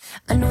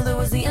 I knew that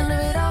was the end of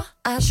it all.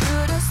 I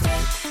should've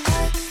stayed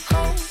at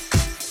home.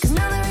 'Cause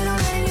now there ain't no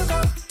letting you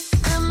go.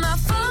 Am I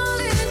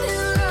falling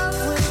in love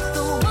with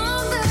the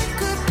one that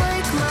could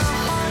break my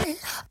heart?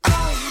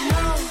 Oh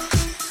no,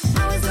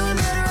 I was doing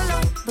better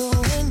alone. But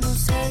when you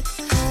said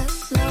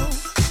hello,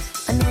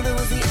 I knew that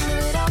was the end of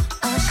it all.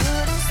 I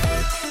should've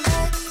stayed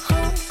at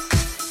home.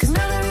 'Cause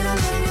now there ain't no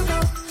letting you go.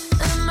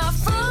 Am I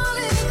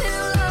falling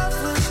in love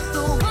with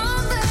the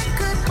one that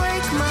could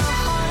break my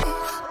heart?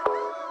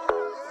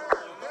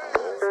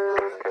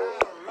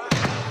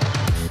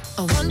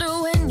 I wonder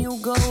when you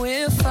go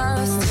if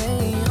I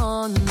stay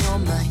on your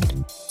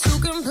mind. Two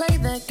can play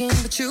that game,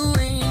 but you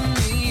win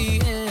me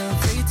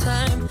every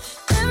time.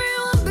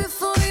 Everyone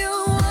before you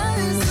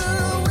was a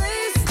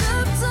waste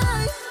of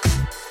time.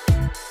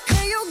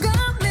 Hey, you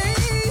got me.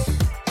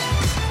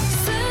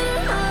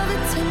 Center of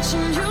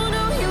attention, you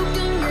know you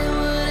can get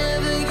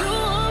whatever you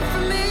want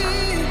from me.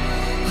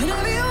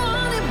 Whenever you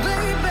want it,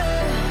 baby.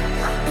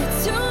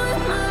 It's you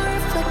and my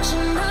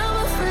reflection. I'm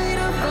afraid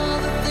of all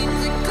the things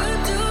it could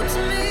do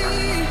to me.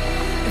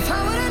 If I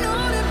would've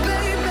known it,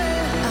 baby,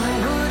 I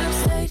would've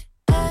stayed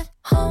at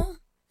home.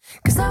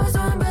 'Cause I was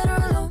doing better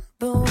alone.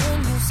 But when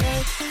you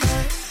said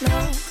hello,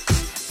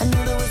 I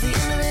knew that was the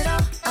end of it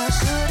all. I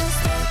should've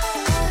stayed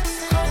at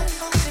home.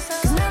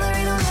 'Cause now there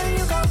ain't no letting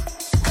you go.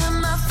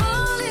 Am I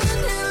falling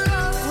in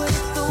love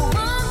with the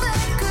one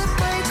that could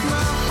break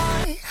my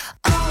heart?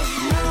 Oh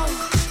no,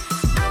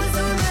 I was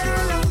doing better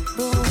alone.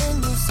 But when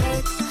you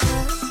said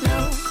hello,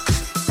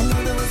 I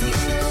knew that was the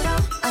end of it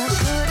all. I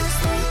should've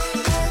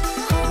stayed at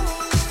home.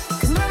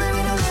 'Cause now there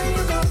ain't no letting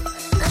you go.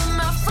 Am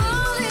I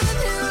falling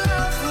in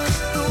love with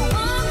the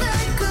one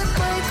that could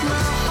break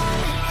my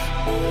heart?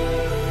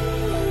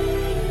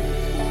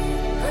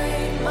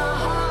 Break my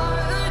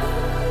heart.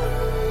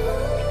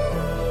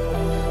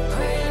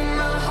 Break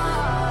my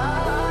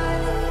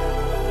heart.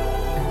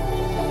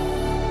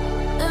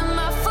 Am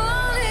I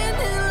falling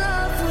in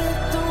love with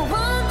the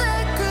one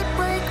that could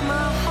break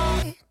my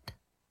heart?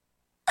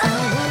 I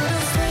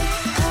would've stayed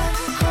at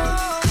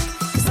home.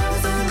 'Cause I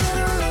was doing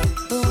better alone.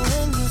 But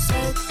when you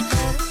said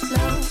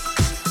hello,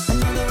 I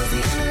knew that was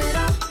the end of it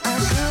all. I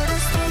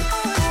should've stayed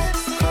at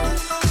home.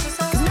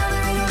 'Cause now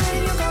there ain't no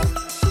letting you go.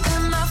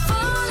 Am I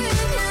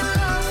falling in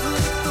love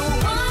with the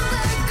one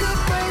that could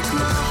break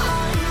my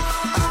heart?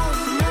 Oh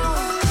no,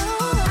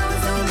 I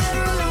was doing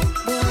better alone.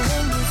 But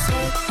when you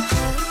said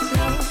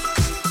hello,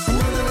 I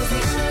knew that was the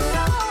end of it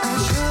all. I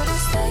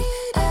should've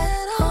stayed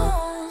at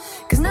home.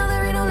 'Cause now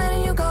there ain't no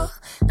letting you go.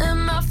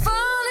 Am I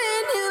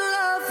falling in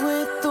love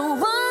with the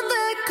one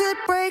that could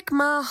break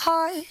my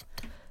heart?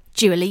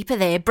 Dua Lipa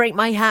there, Break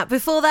My Heart.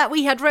 Before that,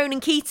 we had Ronan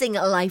Keating,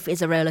 Life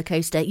is a Roller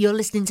Coaster. You're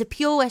listening to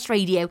Pure West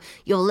Radio,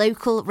 your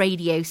local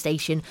radio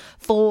station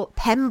for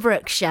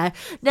Pembrokeshire.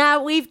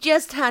 Now, we've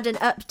just had an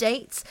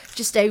update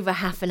just over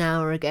half an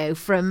hour ago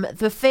from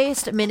the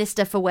First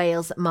Minister for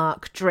Wales,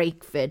 Mark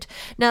Drakeford.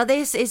 Now,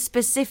 this is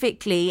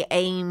specifically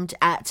aimed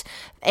at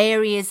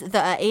areas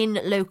that are in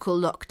local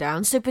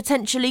lockdown, so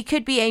potentially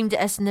could be aimed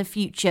at us in the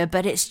future,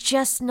 but it's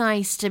just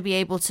nice to be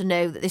able to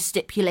know that this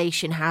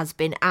stipulation has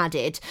been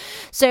added.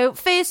 So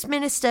First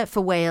Minister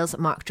for Wales,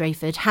 Mark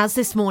Drakeford, has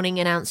this morning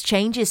announced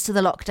changes to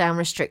the lockdown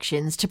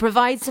restrictions to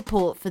provide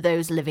support for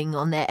those living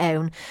on their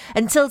own.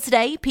 Until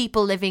today,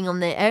 people living on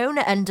their own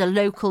under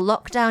local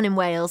lockdown in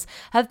Wales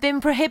have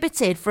been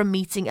prohibited from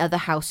meeting other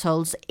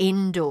households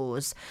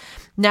indoors.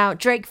 Now,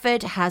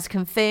 Drakeford has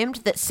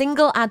confirmed that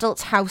single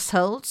adult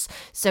households,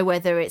 so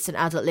whether it's an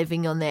adult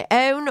living on their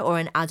own or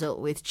an adult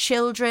with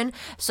children,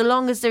 so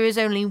long as there is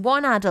only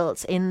one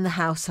adult in the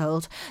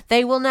household,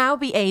 they will now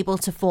be able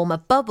to form a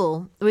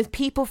bubble with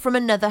people from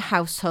another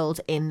household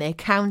in their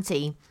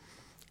county.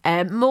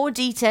 More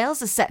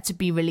details are set to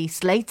be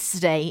released later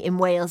today in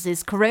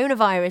Wales's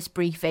coronavirus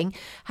briefing.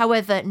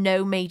 However,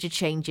 no major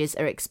changes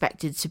are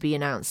expected to be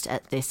announced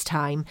at this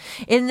time.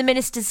 In the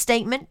minister's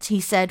statement, he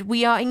said,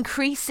 "We are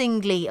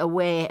increasingly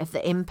aware of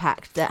the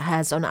impact that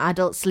has on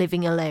adults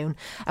living alone,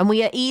 and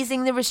we are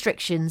easing the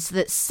restrictions so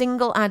that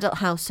single adult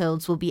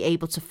households will be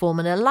able to form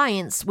an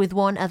alliance with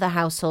one other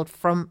household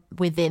from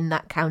within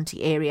that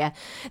county area.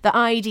 The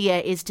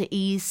idea is to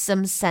ease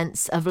some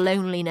sense of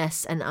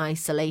loneliness and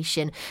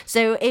isolation."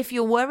 So if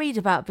you're worried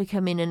about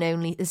becoming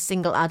a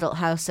single adult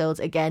household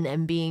again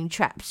and being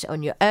trapped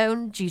on your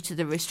own due to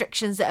the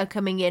restrictions that are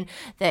coming in,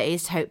 there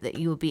is hope that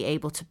you will be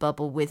able to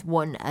bubble with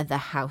one other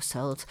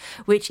household,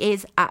 which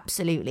is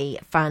absolutely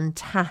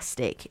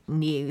fantastic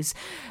news.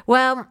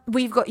 Well,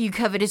 we've got you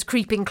covered as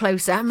creeping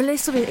closer. I'm a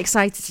little bit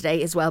excited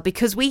today as well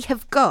because we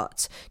have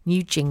got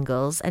new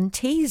jingles and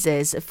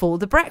teasers for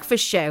The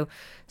Breakfast Show.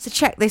 So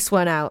check this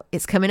one out.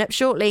 It's coming up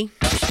shortly.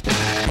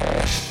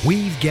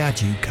 We've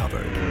got you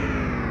covered.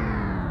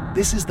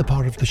 This is the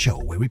part of the show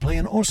where we play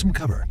an awesome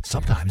cover,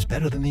 sometimes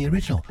better than the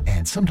original,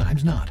 and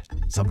sometimes not.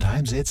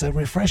 Sometimes it's a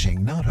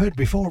refreshing, not heard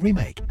before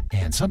remake,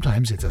 and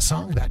sometimes it's a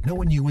song that no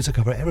one knew was a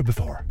cover ever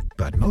before.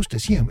 But most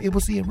assume it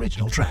was the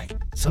original track.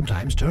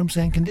 Sometimes terms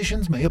and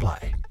conditions may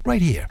apply.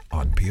 Right here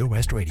on Pure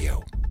West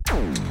Radio.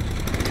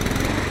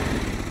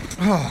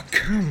 Oh,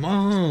 come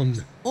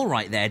on. All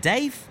right there,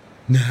 Dave.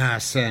 Nah,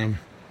 Sam.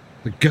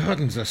 The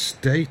garden's a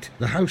state.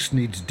 The house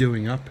needs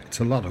doing up. It's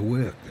a lot of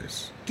work,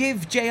 this.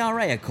 Give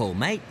JRA a call,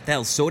 mate.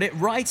 They'll sort it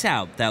right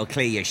out. They'll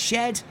clear your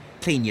shed,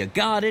 clean your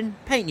garden,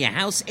 paint your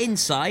house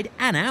inside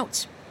and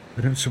out.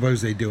 I don't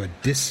suppose they do a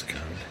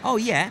discount. Oh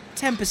yeah,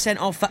 10%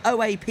 off for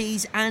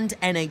OAPs and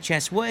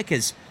NHS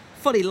workers.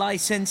 Fully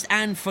licensed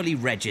and fully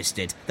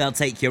registered. They'll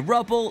take your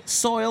rubble,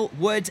 soil,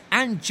 wood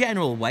and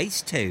general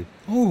waste too.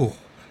 Oh,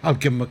 I'll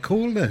give them a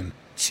call then.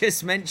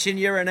 Just mention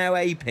you're an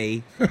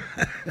OAP.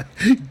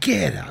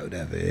 Get out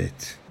of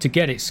it. To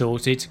get it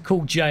sorted,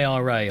 call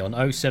JRA on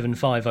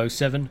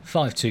 07507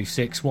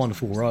 526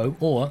 140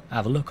 or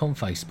have a look on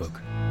Facebook.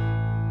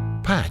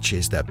 Patch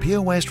is the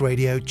Pure West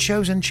Radio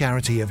chosen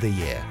charity of the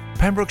year.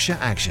 Pembrokeshire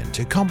Action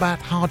to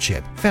Combat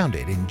Hardship,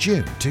 founded in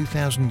June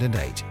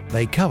 2008.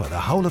 They cover the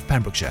whole of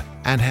Pembrokeshire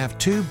and have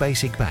 2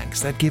 basic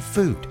banks that give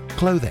food,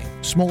 clothing,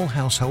 small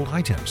household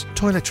items,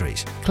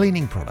 toiletries,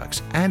 cleaning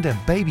products, and a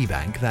baby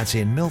bank that's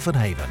in Milford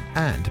Haven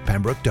and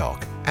Pembroke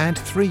Dock, and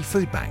 3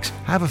 food banks,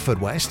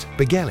 Haverfordwest,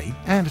 Begelly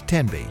and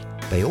Tenby.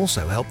 They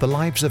also help the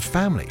lives of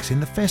families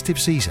in the festive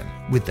season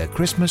with their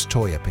Christmas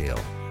toy appeal.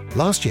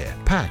 Last year,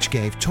 Patch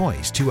gave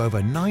toys to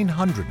over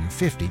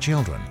 950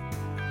 children.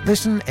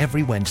 Listen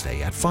every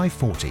Wednesday at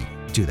 5:40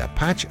 to the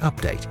Patch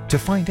Update to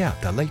find out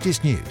the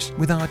latest news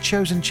with our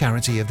chosen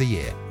charity of the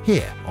year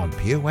here on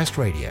Pure West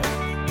Radio.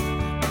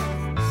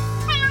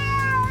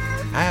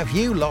 Have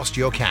you lost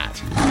your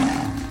cat?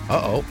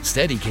 Uh-oh,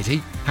 steady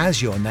kitty.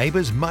 Has your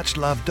neighbour's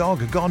much-loved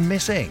dog gone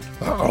missing?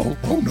 Uh-oh,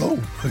 oh no.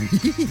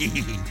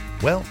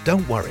 Well,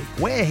 don't worry,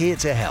 we're here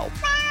to help.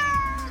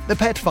 The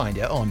Pet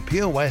Finder on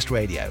Pure West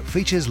Radio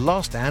features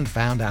lost and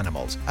found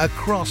animals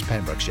across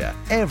Pembrokeshire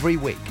every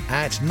week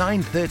at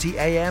 9:30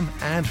 a.m.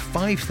 and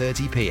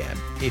 5:30 p.m.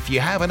 If you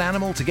have an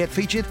animal to get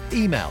featured,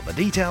 email the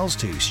details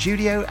to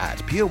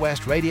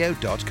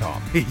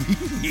studio@purewestradio.com.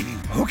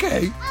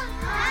 Okay.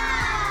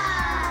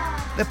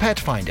 The Pet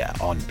Finder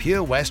on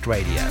Pure West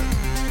Radio.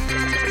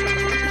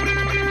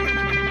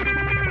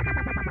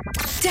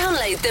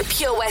 Download the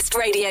Pure West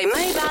Radio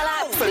mobile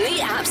app from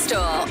the App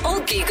Store or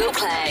Google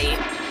Play.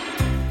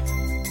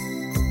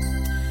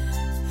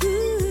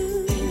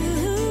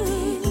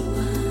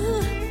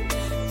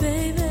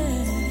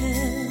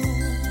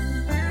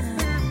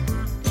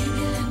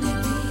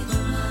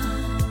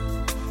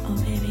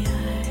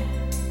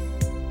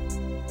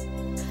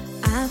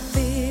 I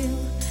feel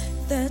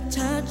the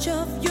touch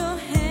of your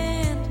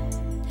hand,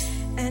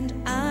 and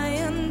I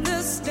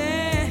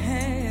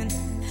understand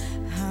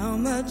how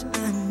much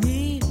I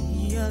need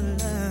your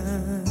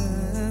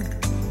love.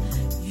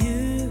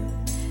 You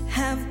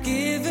have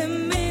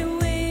given me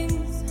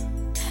wings,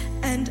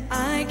 and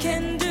I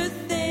can do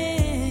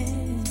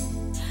things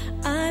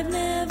I've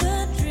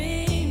never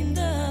dreamed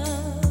of.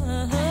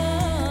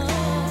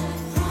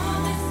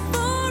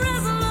 For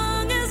as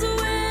long as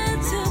we're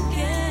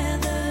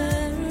together,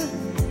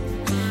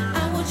 I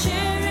will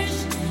cherish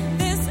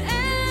this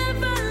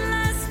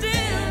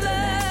everlasting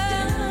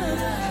love.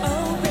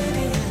 Oh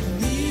baby, I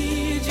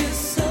need you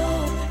so,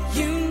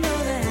 you know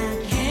that I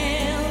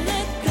can't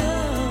let go.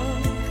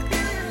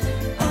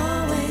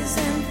 Always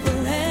and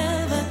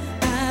forever,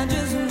 I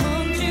just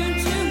want you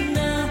to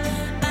know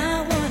I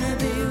wanna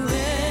be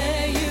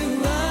where you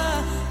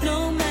are, no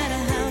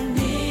matter how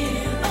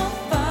near or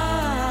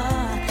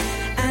far.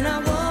 And I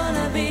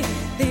wanna be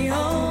the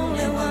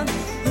only one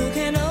who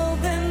can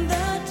open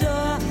the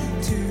door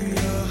to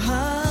your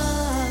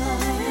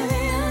heart.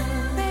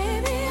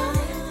 Baby,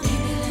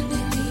 let me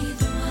be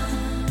the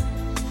one.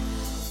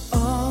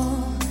 All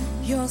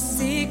your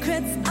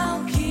secrets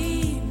I'll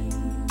keep,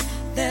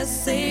 they're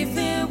safe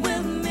here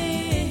with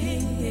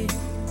me.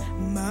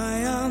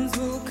 My arms arms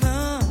will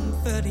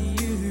comfort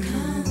you.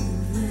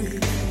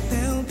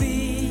 There'll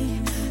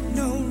be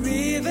no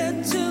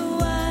river too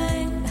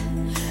wide,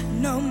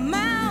 no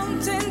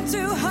mountain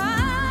too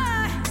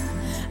high.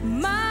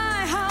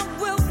 My heart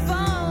will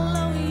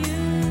follow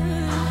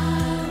you.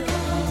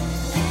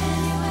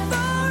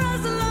 For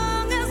as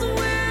long as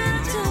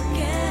we're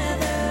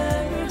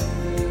together,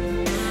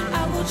 I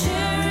will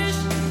cherish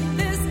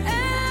this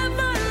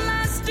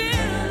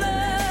everlasting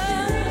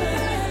love.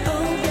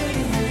 Oh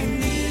baby, I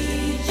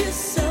need you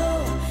so.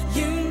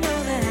 You know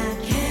that I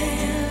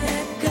can't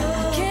let go.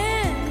 I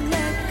can't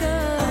let go.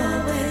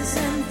 Always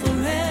and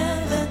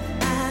forever.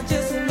 I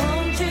just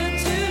want you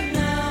to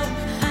know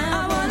I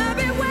wanna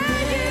be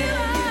where you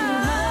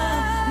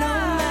are, no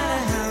matter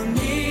how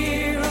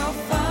near or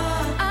far.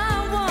 I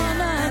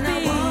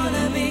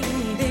wanna be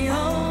the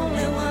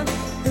only one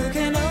who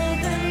can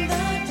open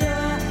the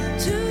door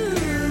to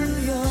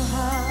your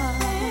heart.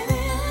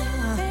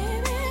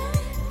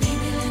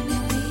 Baby, let me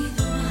be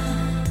the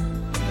one.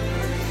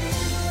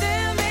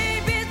 There may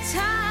be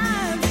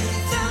times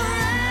the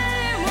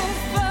rain will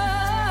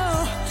fall,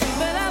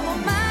 but I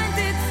won't mind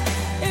it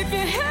if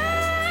you're here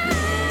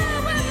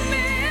with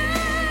me.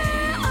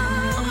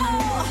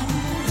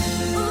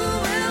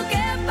 We'll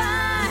get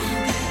by,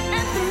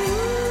 and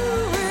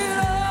through it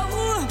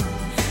all,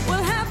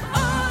 we'll have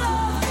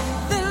all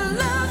of the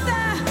love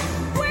that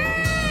we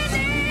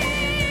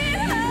need.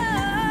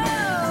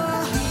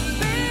 Oh,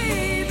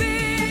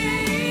 baby.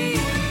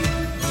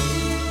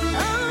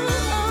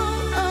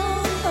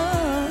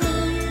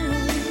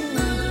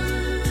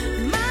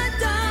 My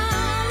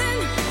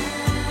darling.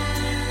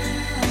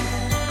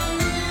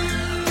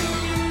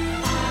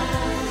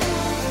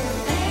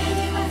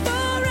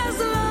 For as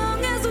long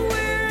as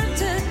we're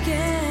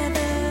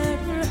together,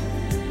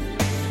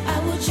 I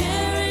will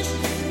cherish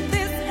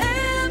this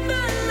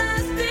everlasting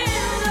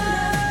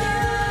love.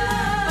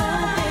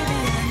 Oh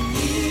baby, I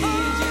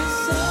need you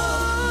so.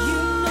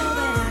 You know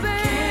that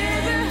I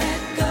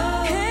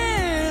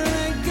can't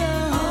let go.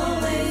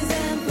 Always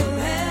and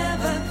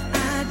forever.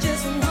 I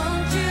just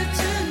want you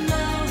to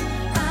know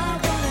I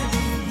wanna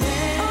be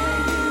where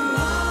you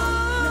are, no matter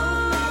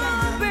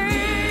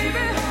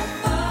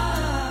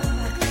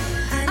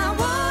how I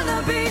wanna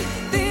be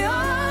the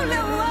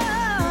only one.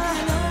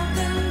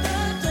 Open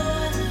the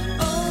door.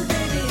 Oh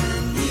baby, I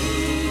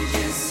need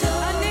you so.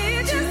 I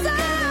need you so.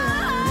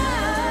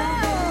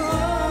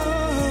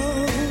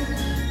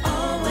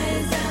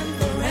 Always and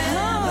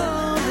forever.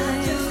 I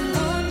just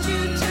want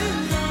you to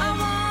know I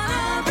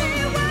wanna be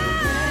where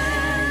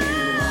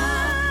you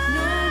are,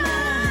 no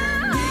matter how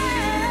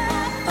near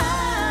or far.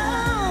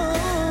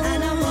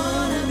 And I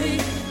wanna be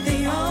the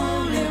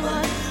only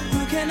one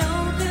who can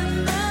open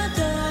the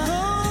door.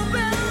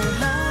 Open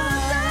the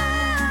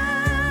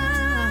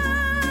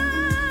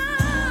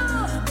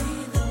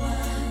door.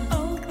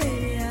 Oh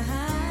baby,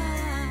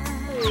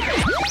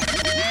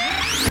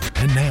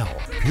 And now,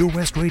 Pure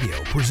West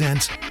Radio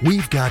presents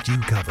We've Got You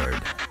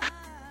Covered.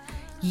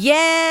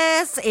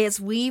 Yes, it's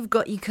We've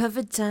Got You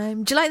Covered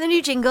time. Do you like the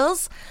new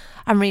jingles?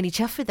 I'm really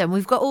chuffed with them.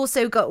 We've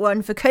also got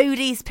one for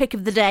Cody's Pick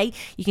of the Day.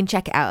 You can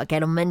check it out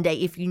again on Monday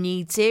if you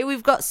need to.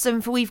 We've got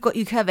some for We've Got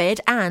You Covered,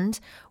 and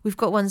we've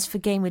got ones for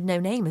Game with No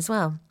Name as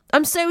well.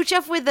 I'm so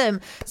chuffed with them.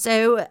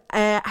 So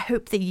I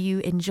hope that you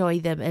enjoy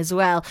them as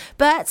well.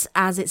 But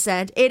as it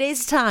said, it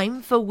is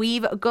time for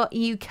We've Got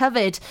You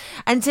Covered.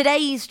 And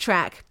today's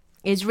track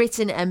is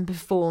written and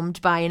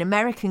performed by an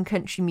American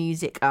country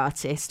music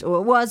artist, or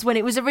it was when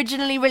it was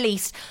originally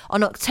released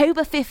on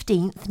October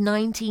 15th,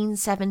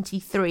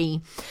 1973.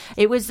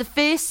 It was the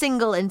first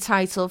single and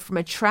title from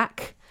a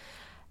track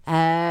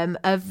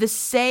of the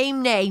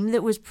same name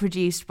that was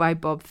produced by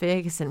Bob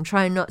Ferguson. I'm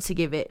trying not to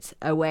give it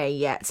away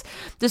yet.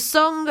 The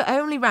song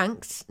only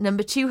ranked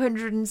number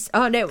 200.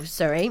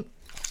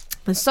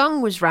 The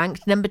song was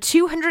ranked number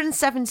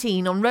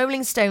 217 on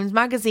Rolling Stone's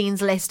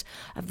magazine's list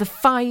of the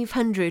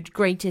 500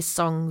 greatest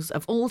songs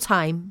of all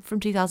time from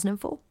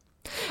 2004.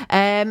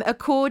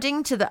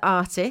 According to the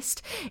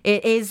artist,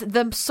 it is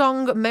the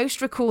song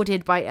most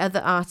recorded by other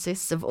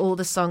artists of all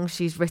the songs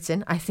she's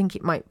written. I think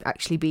it might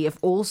actually be of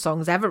all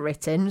songs ever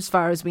written, as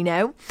far as we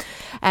know.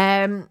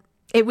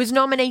 It was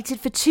nominated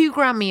for 2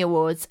 Grammy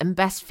Awards and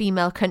Best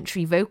Female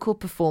Country Vocal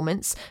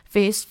Performance,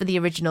 first for the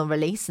original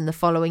release and the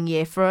following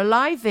year for a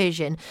live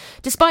version.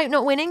 Despite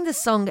not winning, the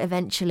song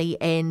eventually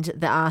earned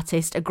the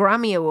artist a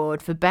Grammy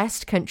Award for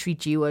Best Country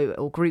Duo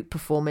or Group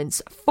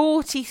Performance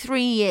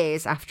 43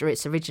 years after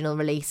its original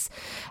release.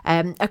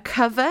 A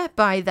cover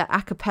by the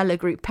a cappella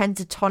group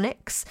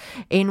Pentatonics,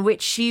 in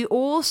which she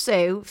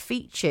also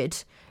featured,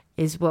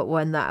 is what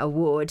won that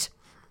award.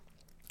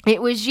 It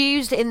was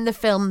used in the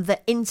film The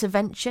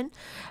Intervention.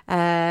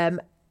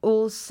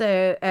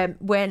 Also,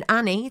 when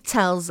Annie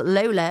tells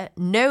Lola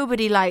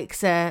nobody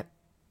likes her,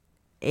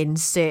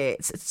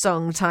 insert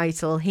song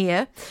title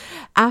here,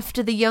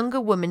 after the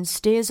younger woman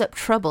stirs up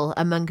trouble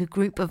among a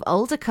group of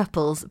older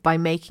couples by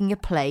making a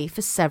play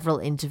for several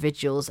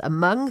individuals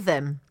among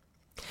them.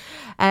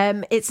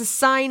 It's a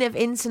sign of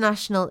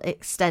international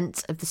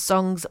extent of the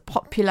song's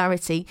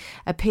popularity,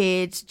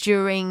 appeared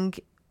during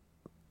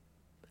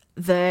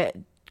the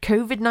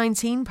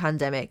COVID-19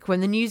 pandemic, when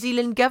the New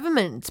Zealand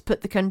government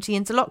put the country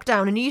into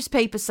lockdown. A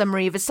newspaper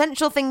summary of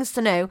essential things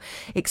to know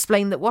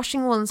explained that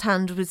washing one's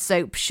hands with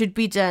soap should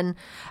be done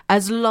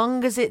as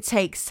long as it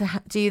takes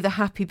to do the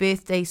Happy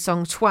Birthday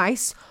song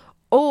twice,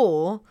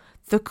 or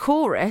the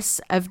chorus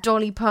of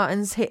Dolly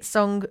Parton's hit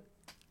song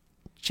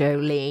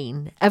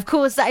Jolene. Of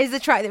course, that is the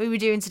track that we were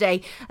doing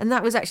today, and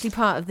that was actually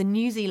part of the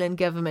New Zealand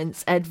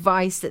government's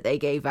advice that they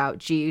gave out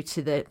due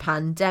to the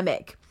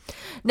pandemic.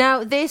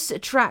 Now, this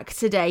track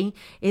today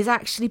is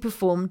actually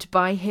performed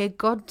by her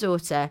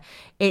goddaughter.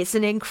 It's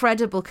an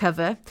incredible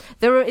cover.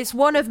 It's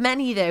one of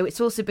many, though. It's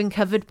also been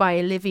covered by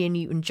Olivia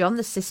Newton-John,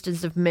 the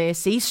Sisters of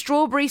Mercy,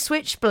 Strawberry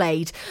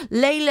Switchblade,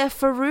 Layla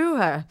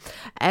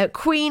Faruha,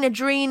 Queen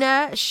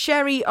Adrena,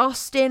 Sherry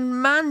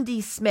Austin,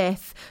 Mandy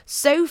Smith,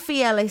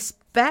 Sophie Ellis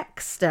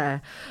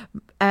Baxter.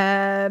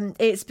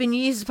 It's been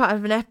used as part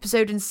of an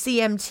episode in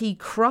CMT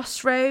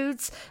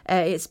Crossroads.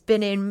 It's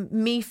been in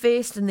Me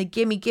First and the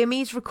Gimme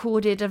Gimmes,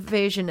 recorded a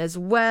version as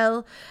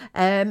well.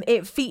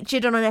 It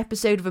featured on an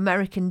episode of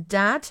American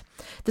Dad.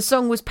 The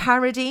song was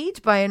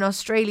parodied by an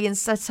Australian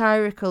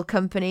satirical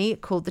company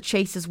called The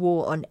Chasers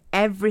War on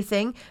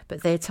Everything,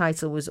 but their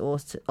title was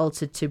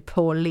altered to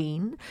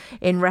Pauline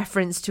in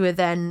reference to a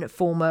then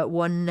former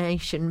One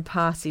Nation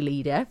party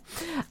leader.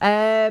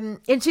 In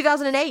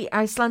 2008,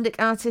 Icelandic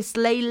artist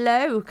Lay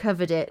Low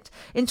covered it.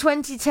 In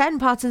 2010,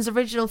 Parton's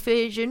original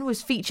version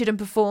was featured and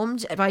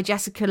performed by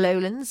Jessica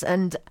Lowlands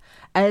and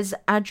as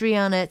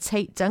Adriana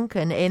Tate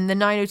Duncan in the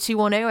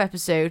 90210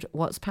 episode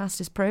What's Past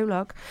is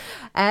Prologue.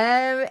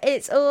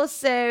 It's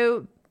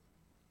also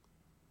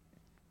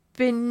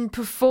been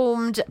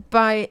performed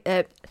by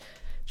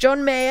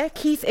John Mayer,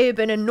 Keith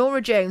Urban and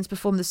Norah Jones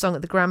performed the song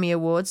at the Grammy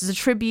Awards as a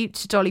tribute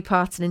to Dolly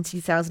Parton in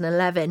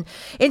 2011.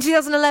 In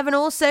 2011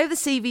 also, the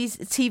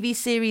TV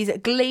series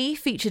Glee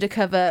featured a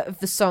cover of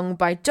the song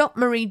by Dot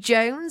Marie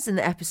Jones in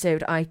the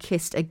episode I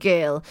Kissed a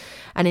Girl.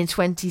 And in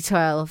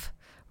 2012,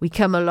 we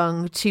come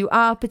along to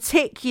our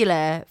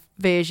particular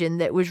version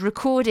that was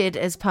recorded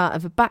as part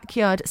of a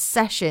Backyard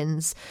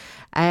Sessions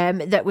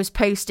that was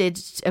posted,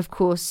 of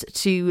course,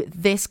 to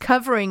this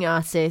covering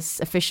artist's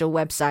official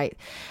website.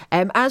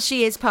 As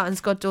she is Parton's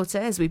goddaughter,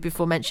 as we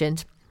before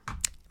mentioned,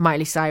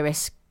 Miley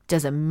Cyrus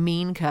does a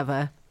mean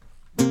cover.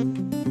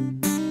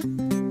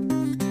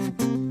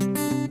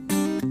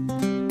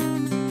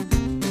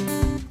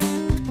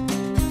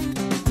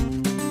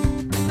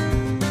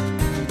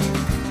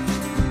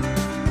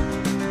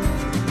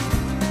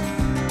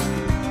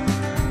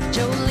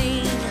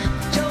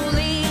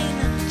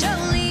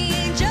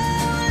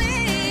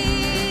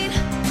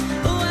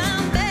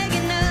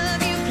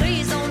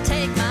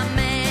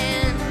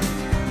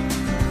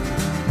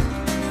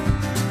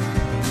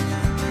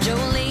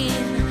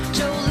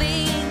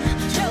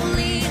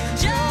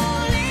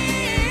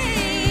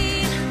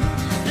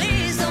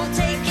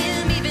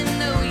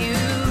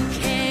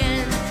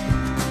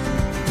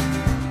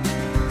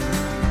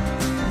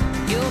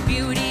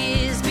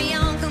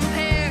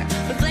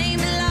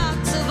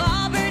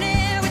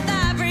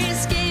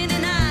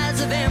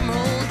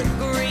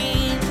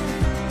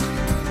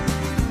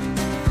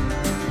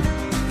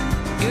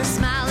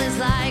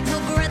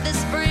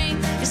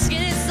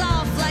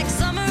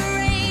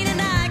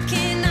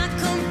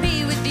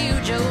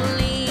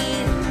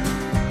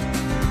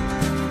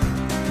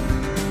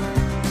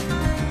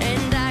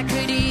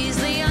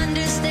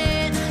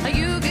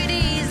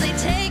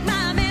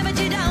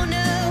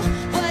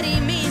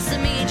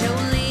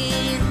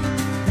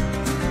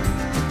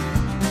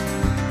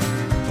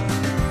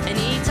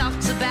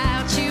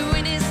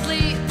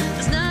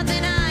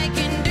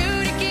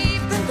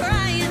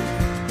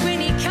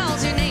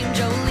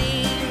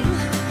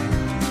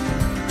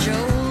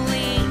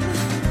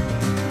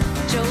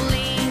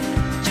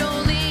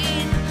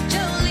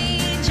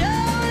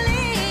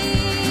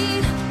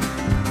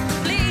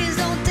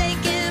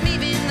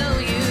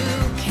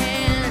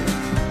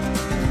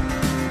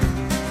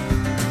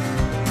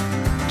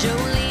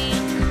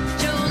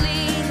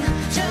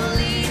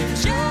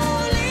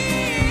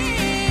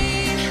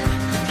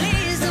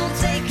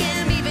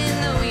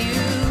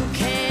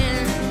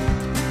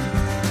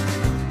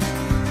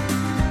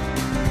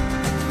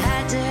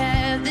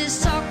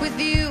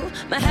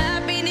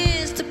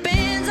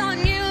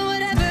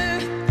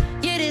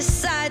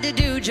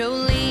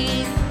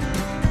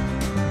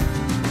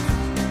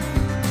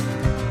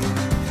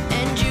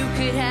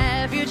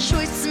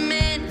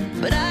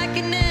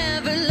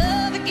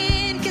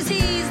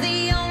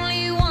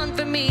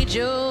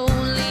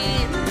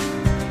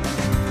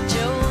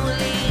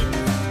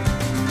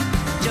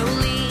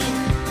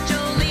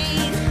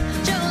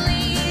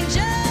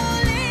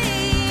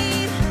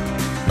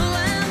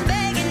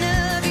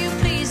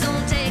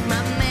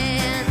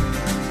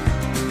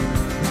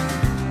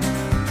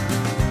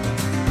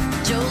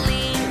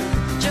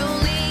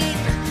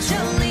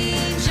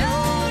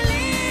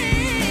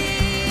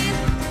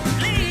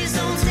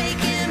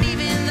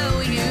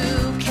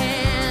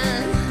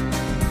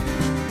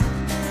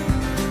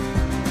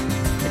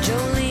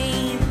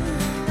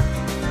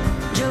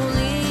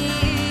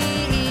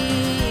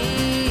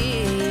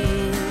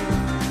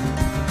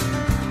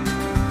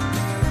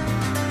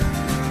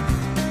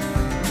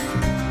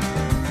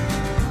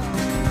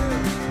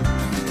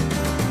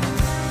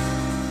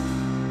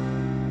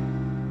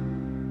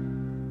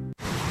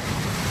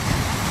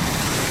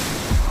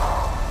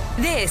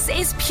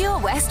 This is Pure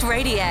West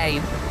Radio.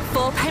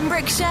 For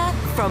Pembrokeshire,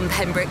 from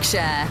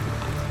Pembrokeshire.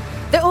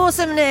 The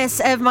awesomeness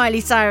of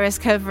Miley Cyrus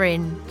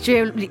covering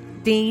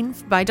Dean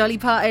by Dolly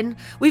Parton.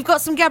 We've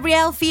got some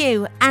Gabrielle for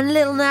you and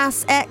Lil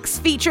Nas X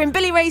featuring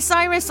Billy Ray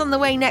Cyrus on the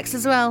way next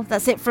as well.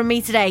 That's it from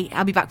me today.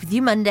 I'll be back with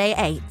you Monday at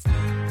 8.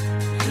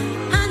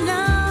 I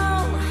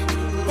know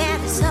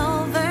that it's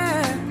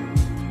over,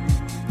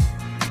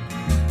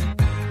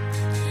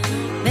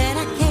 but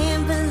I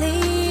can't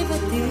believe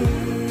with you.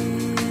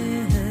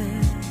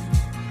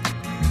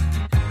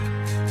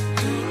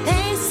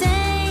 They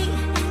say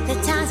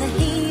that time's a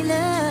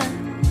healer,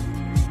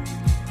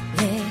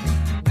 yeah,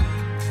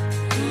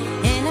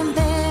 and I'm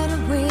better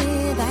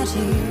without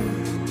you.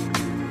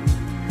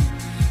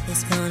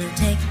 It's gonna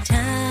take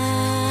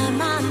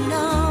time, I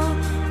know,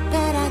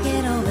 but I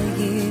get over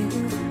you.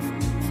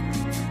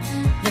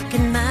 Look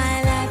in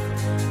my life,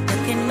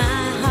 look in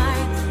my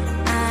heart,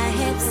 I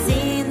have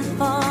seen them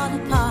fall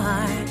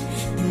apart.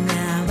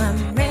 Now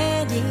I'm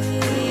ready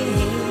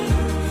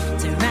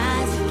to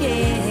rise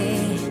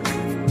again.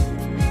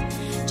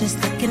 Just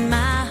look in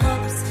my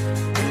hopes,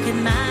 look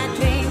in my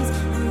dreams,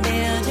 I'm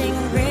building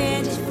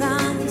bridges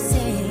from these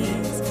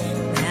things.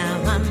 Now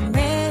I'm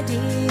ready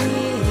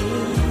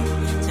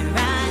to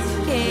rise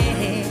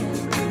again.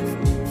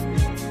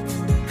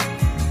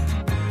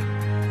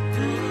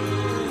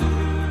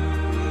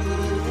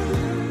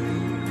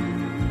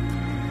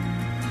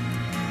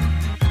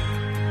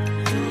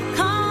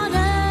 Caught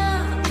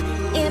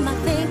up in my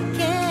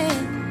thinking,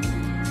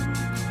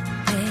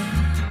 yeah,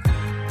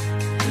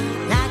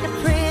 like a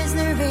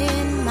prisoner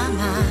in my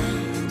mind.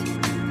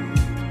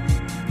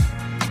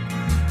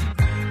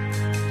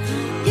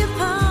 You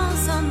pose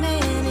so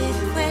many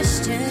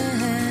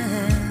questions,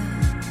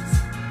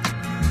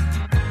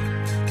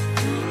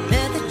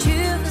 but the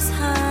truth is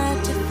hard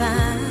to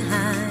find.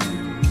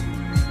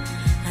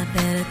 I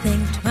better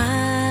think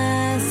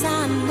twice, I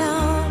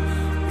know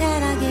that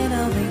I get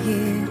over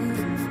you.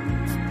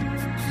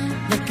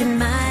 Look in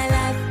my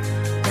life,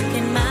 look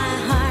in my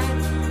heart,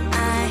 I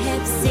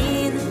have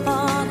seen them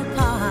fall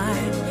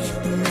apart.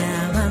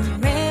 Now I'm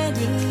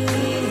ready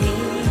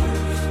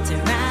to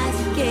rise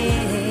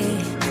again.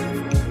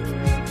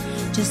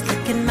 Just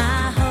look in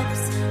my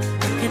hopes,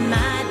 look in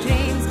my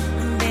dreams,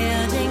 I'm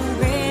building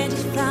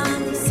bridges from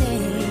these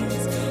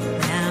things.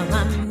 Now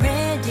I'm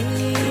ready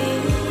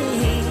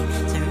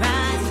to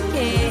rise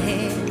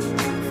again.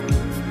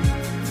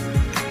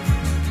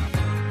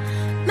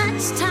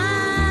 Much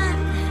time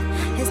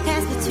has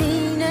passed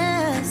between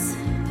us.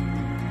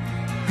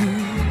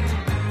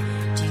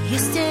 Do you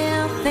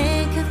still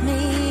think of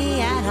me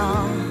at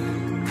all?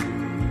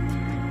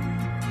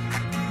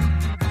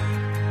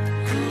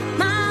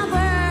 My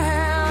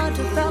world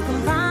of broken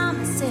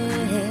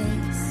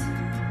promises.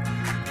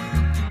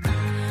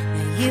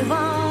 Now you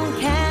won't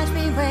catch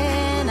me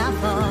when I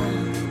fall.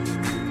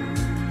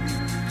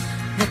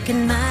 Look in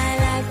my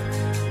life,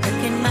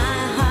 look in my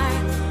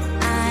heart,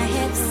 I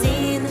have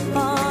seen them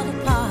fall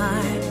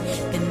apart.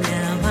 But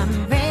now I'm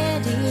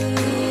ready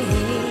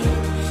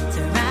to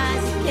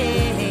rise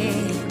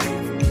again.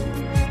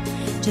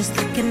 Just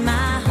look in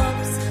my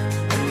hopes,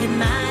 look in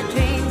my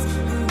dreams,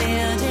 I'm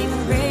building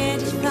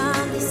bridges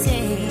from these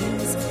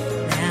things.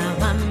 Now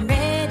I'm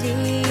ready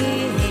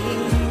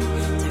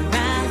to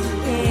rise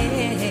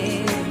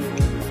again.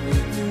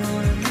 I'm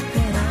gonna make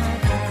it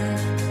alright.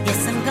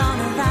 Yes, I'm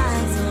gonna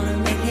rise, gonna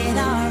make it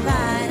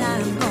alright.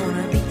 I'm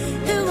gonna be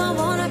who I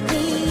wanna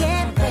be,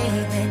 yeah,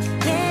 baby.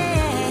 Yeah,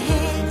 yeah,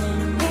 yeah. I'm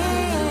gonna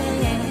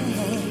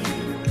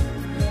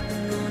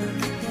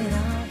make it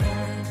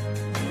alright.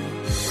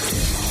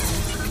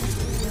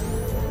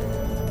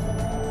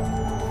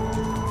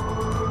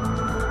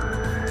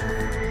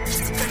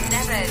 From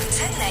Devon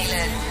to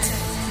Neyland.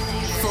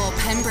 For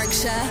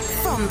Pembrokeshire,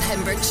 from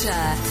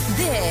Pembrokeshire.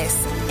 This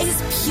is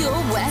Pure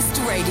West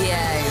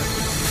Radio.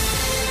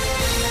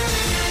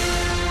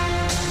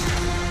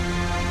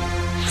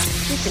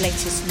 With the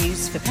latest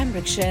news for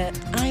Pembrokeshire,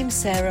 I'm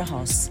Sarah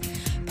Hoss.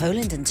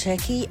 Poland and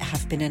Turkey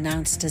have been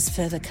announced as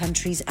further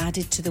countries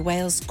added to the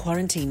Wales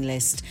quarantine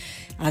list.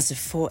 As of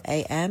 4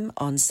 a.m.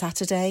 on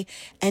Saturday,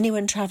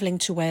 anyone travelling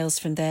to Wales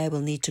from there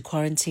will need to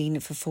quarantine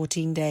for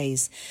 14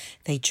 days.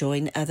 They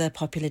join other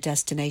popular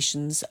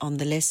destinations on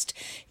the list,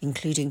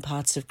 including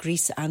parts of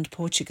Greece and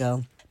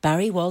Portugal.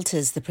 Barry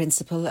Walters, the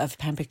principal of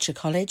Pembrokeshire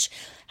College,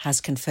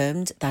 has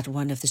confirmed that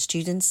one of the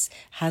students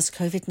has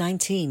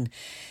COVID-19.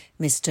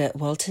 Mr.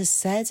 Walters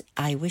said,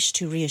 "I wish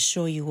to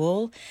reassure you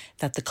all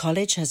that the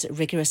college has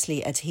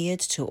rigorously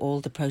adhered to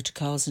all the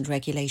protocols and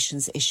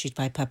regulations issued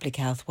by Public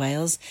Health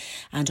Wales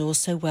and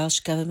also Welsh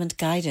Government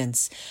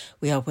guidance.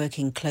 We are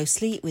working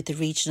closely with the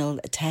Regional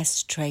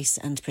Test, Trace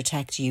and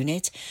Protect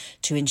Unit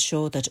to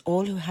ensure that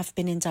all who have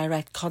been in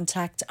direct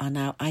contact are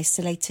now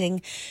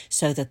isolating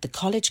so that the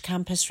college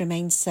campus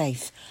remains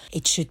safe.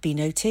 It should be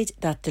noted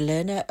that the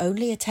learner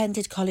only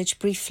attended college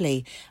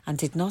briefly and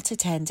did not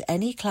attend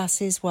any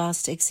classes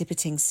whilst exhibiting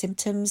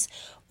symptoms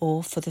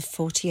or for the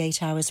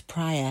 48 hours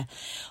prior.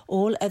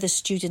 All other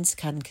students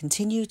can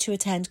continue to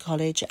attend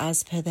college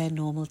as per their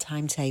normal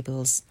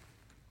timetables."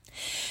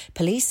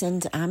 Police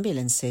and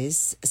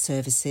ambulances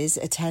services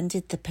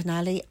attended the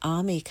Penally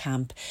Army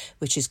camp,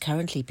 which is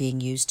currently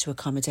being used to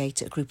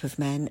accommodate a group of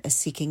men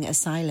seeking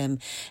asylum,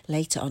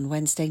 late on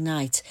Wednesday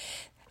night.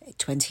 A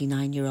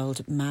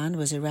 29-year-old man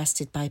was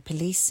arrested by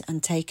police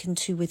and taken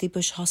to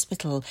Withybush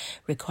Hospital,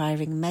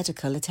 requiring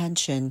medical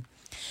attention.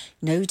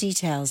 No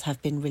details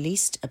have been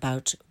released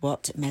about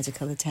what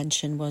medical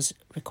attention was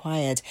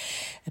required.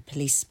 A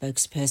police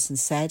spokesperson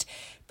said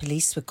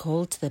police were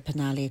called to the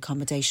Penally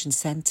Accommodation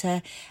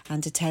Centre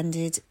and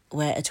attended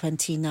where a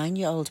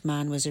 29-year-old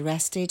man was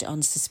arrested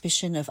on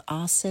suspicion of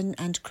arson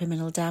and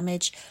criminal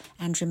damage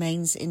and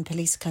remains in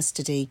police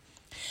custody.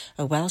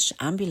 A Welsh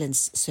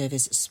ambulance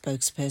service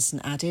spokesperson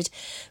added,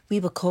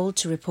 "We were called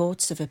to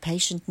reports of a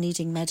patient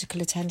needing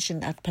medical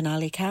attention at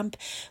Penally camp.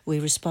 We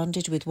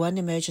responded with one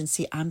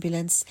emergency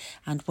ambulance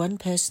and one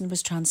person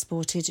was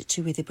transported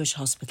to Withybush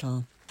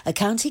Hospital." A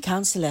county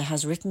councillor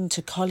has written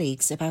to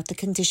colleagues about the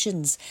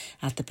conditions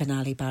at the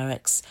Penally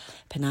barracks.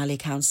 Penally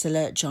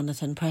councillor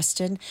Jonathan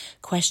Preston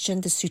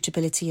questioned the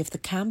suitability of the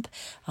camp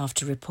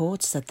after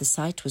reports that the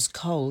site was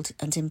cold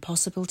and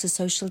impossible to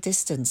social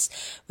distance,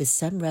 with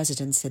some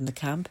residents in the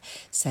camp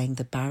saying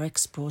the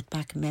barracks brought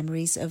back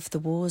memories of the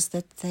wars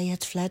that they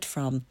had fled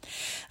from.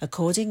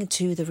 According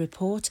to the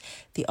report,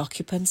 the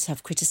occupants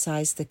have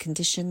criticised the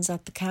conditions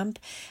at the camp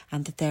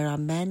and that there are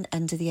men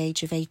under the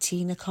age of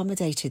 18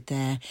 accommodated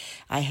there.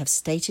 I have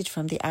stated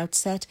from the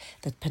outset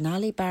that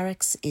Penally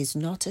Barracks is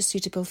not a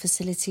suitable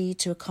facility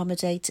to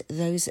accommodate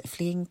those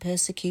fleeing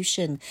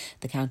persecution,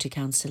 the county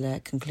councillor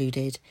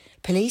concluded.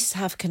 Police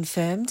have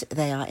confirmed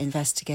they are investigating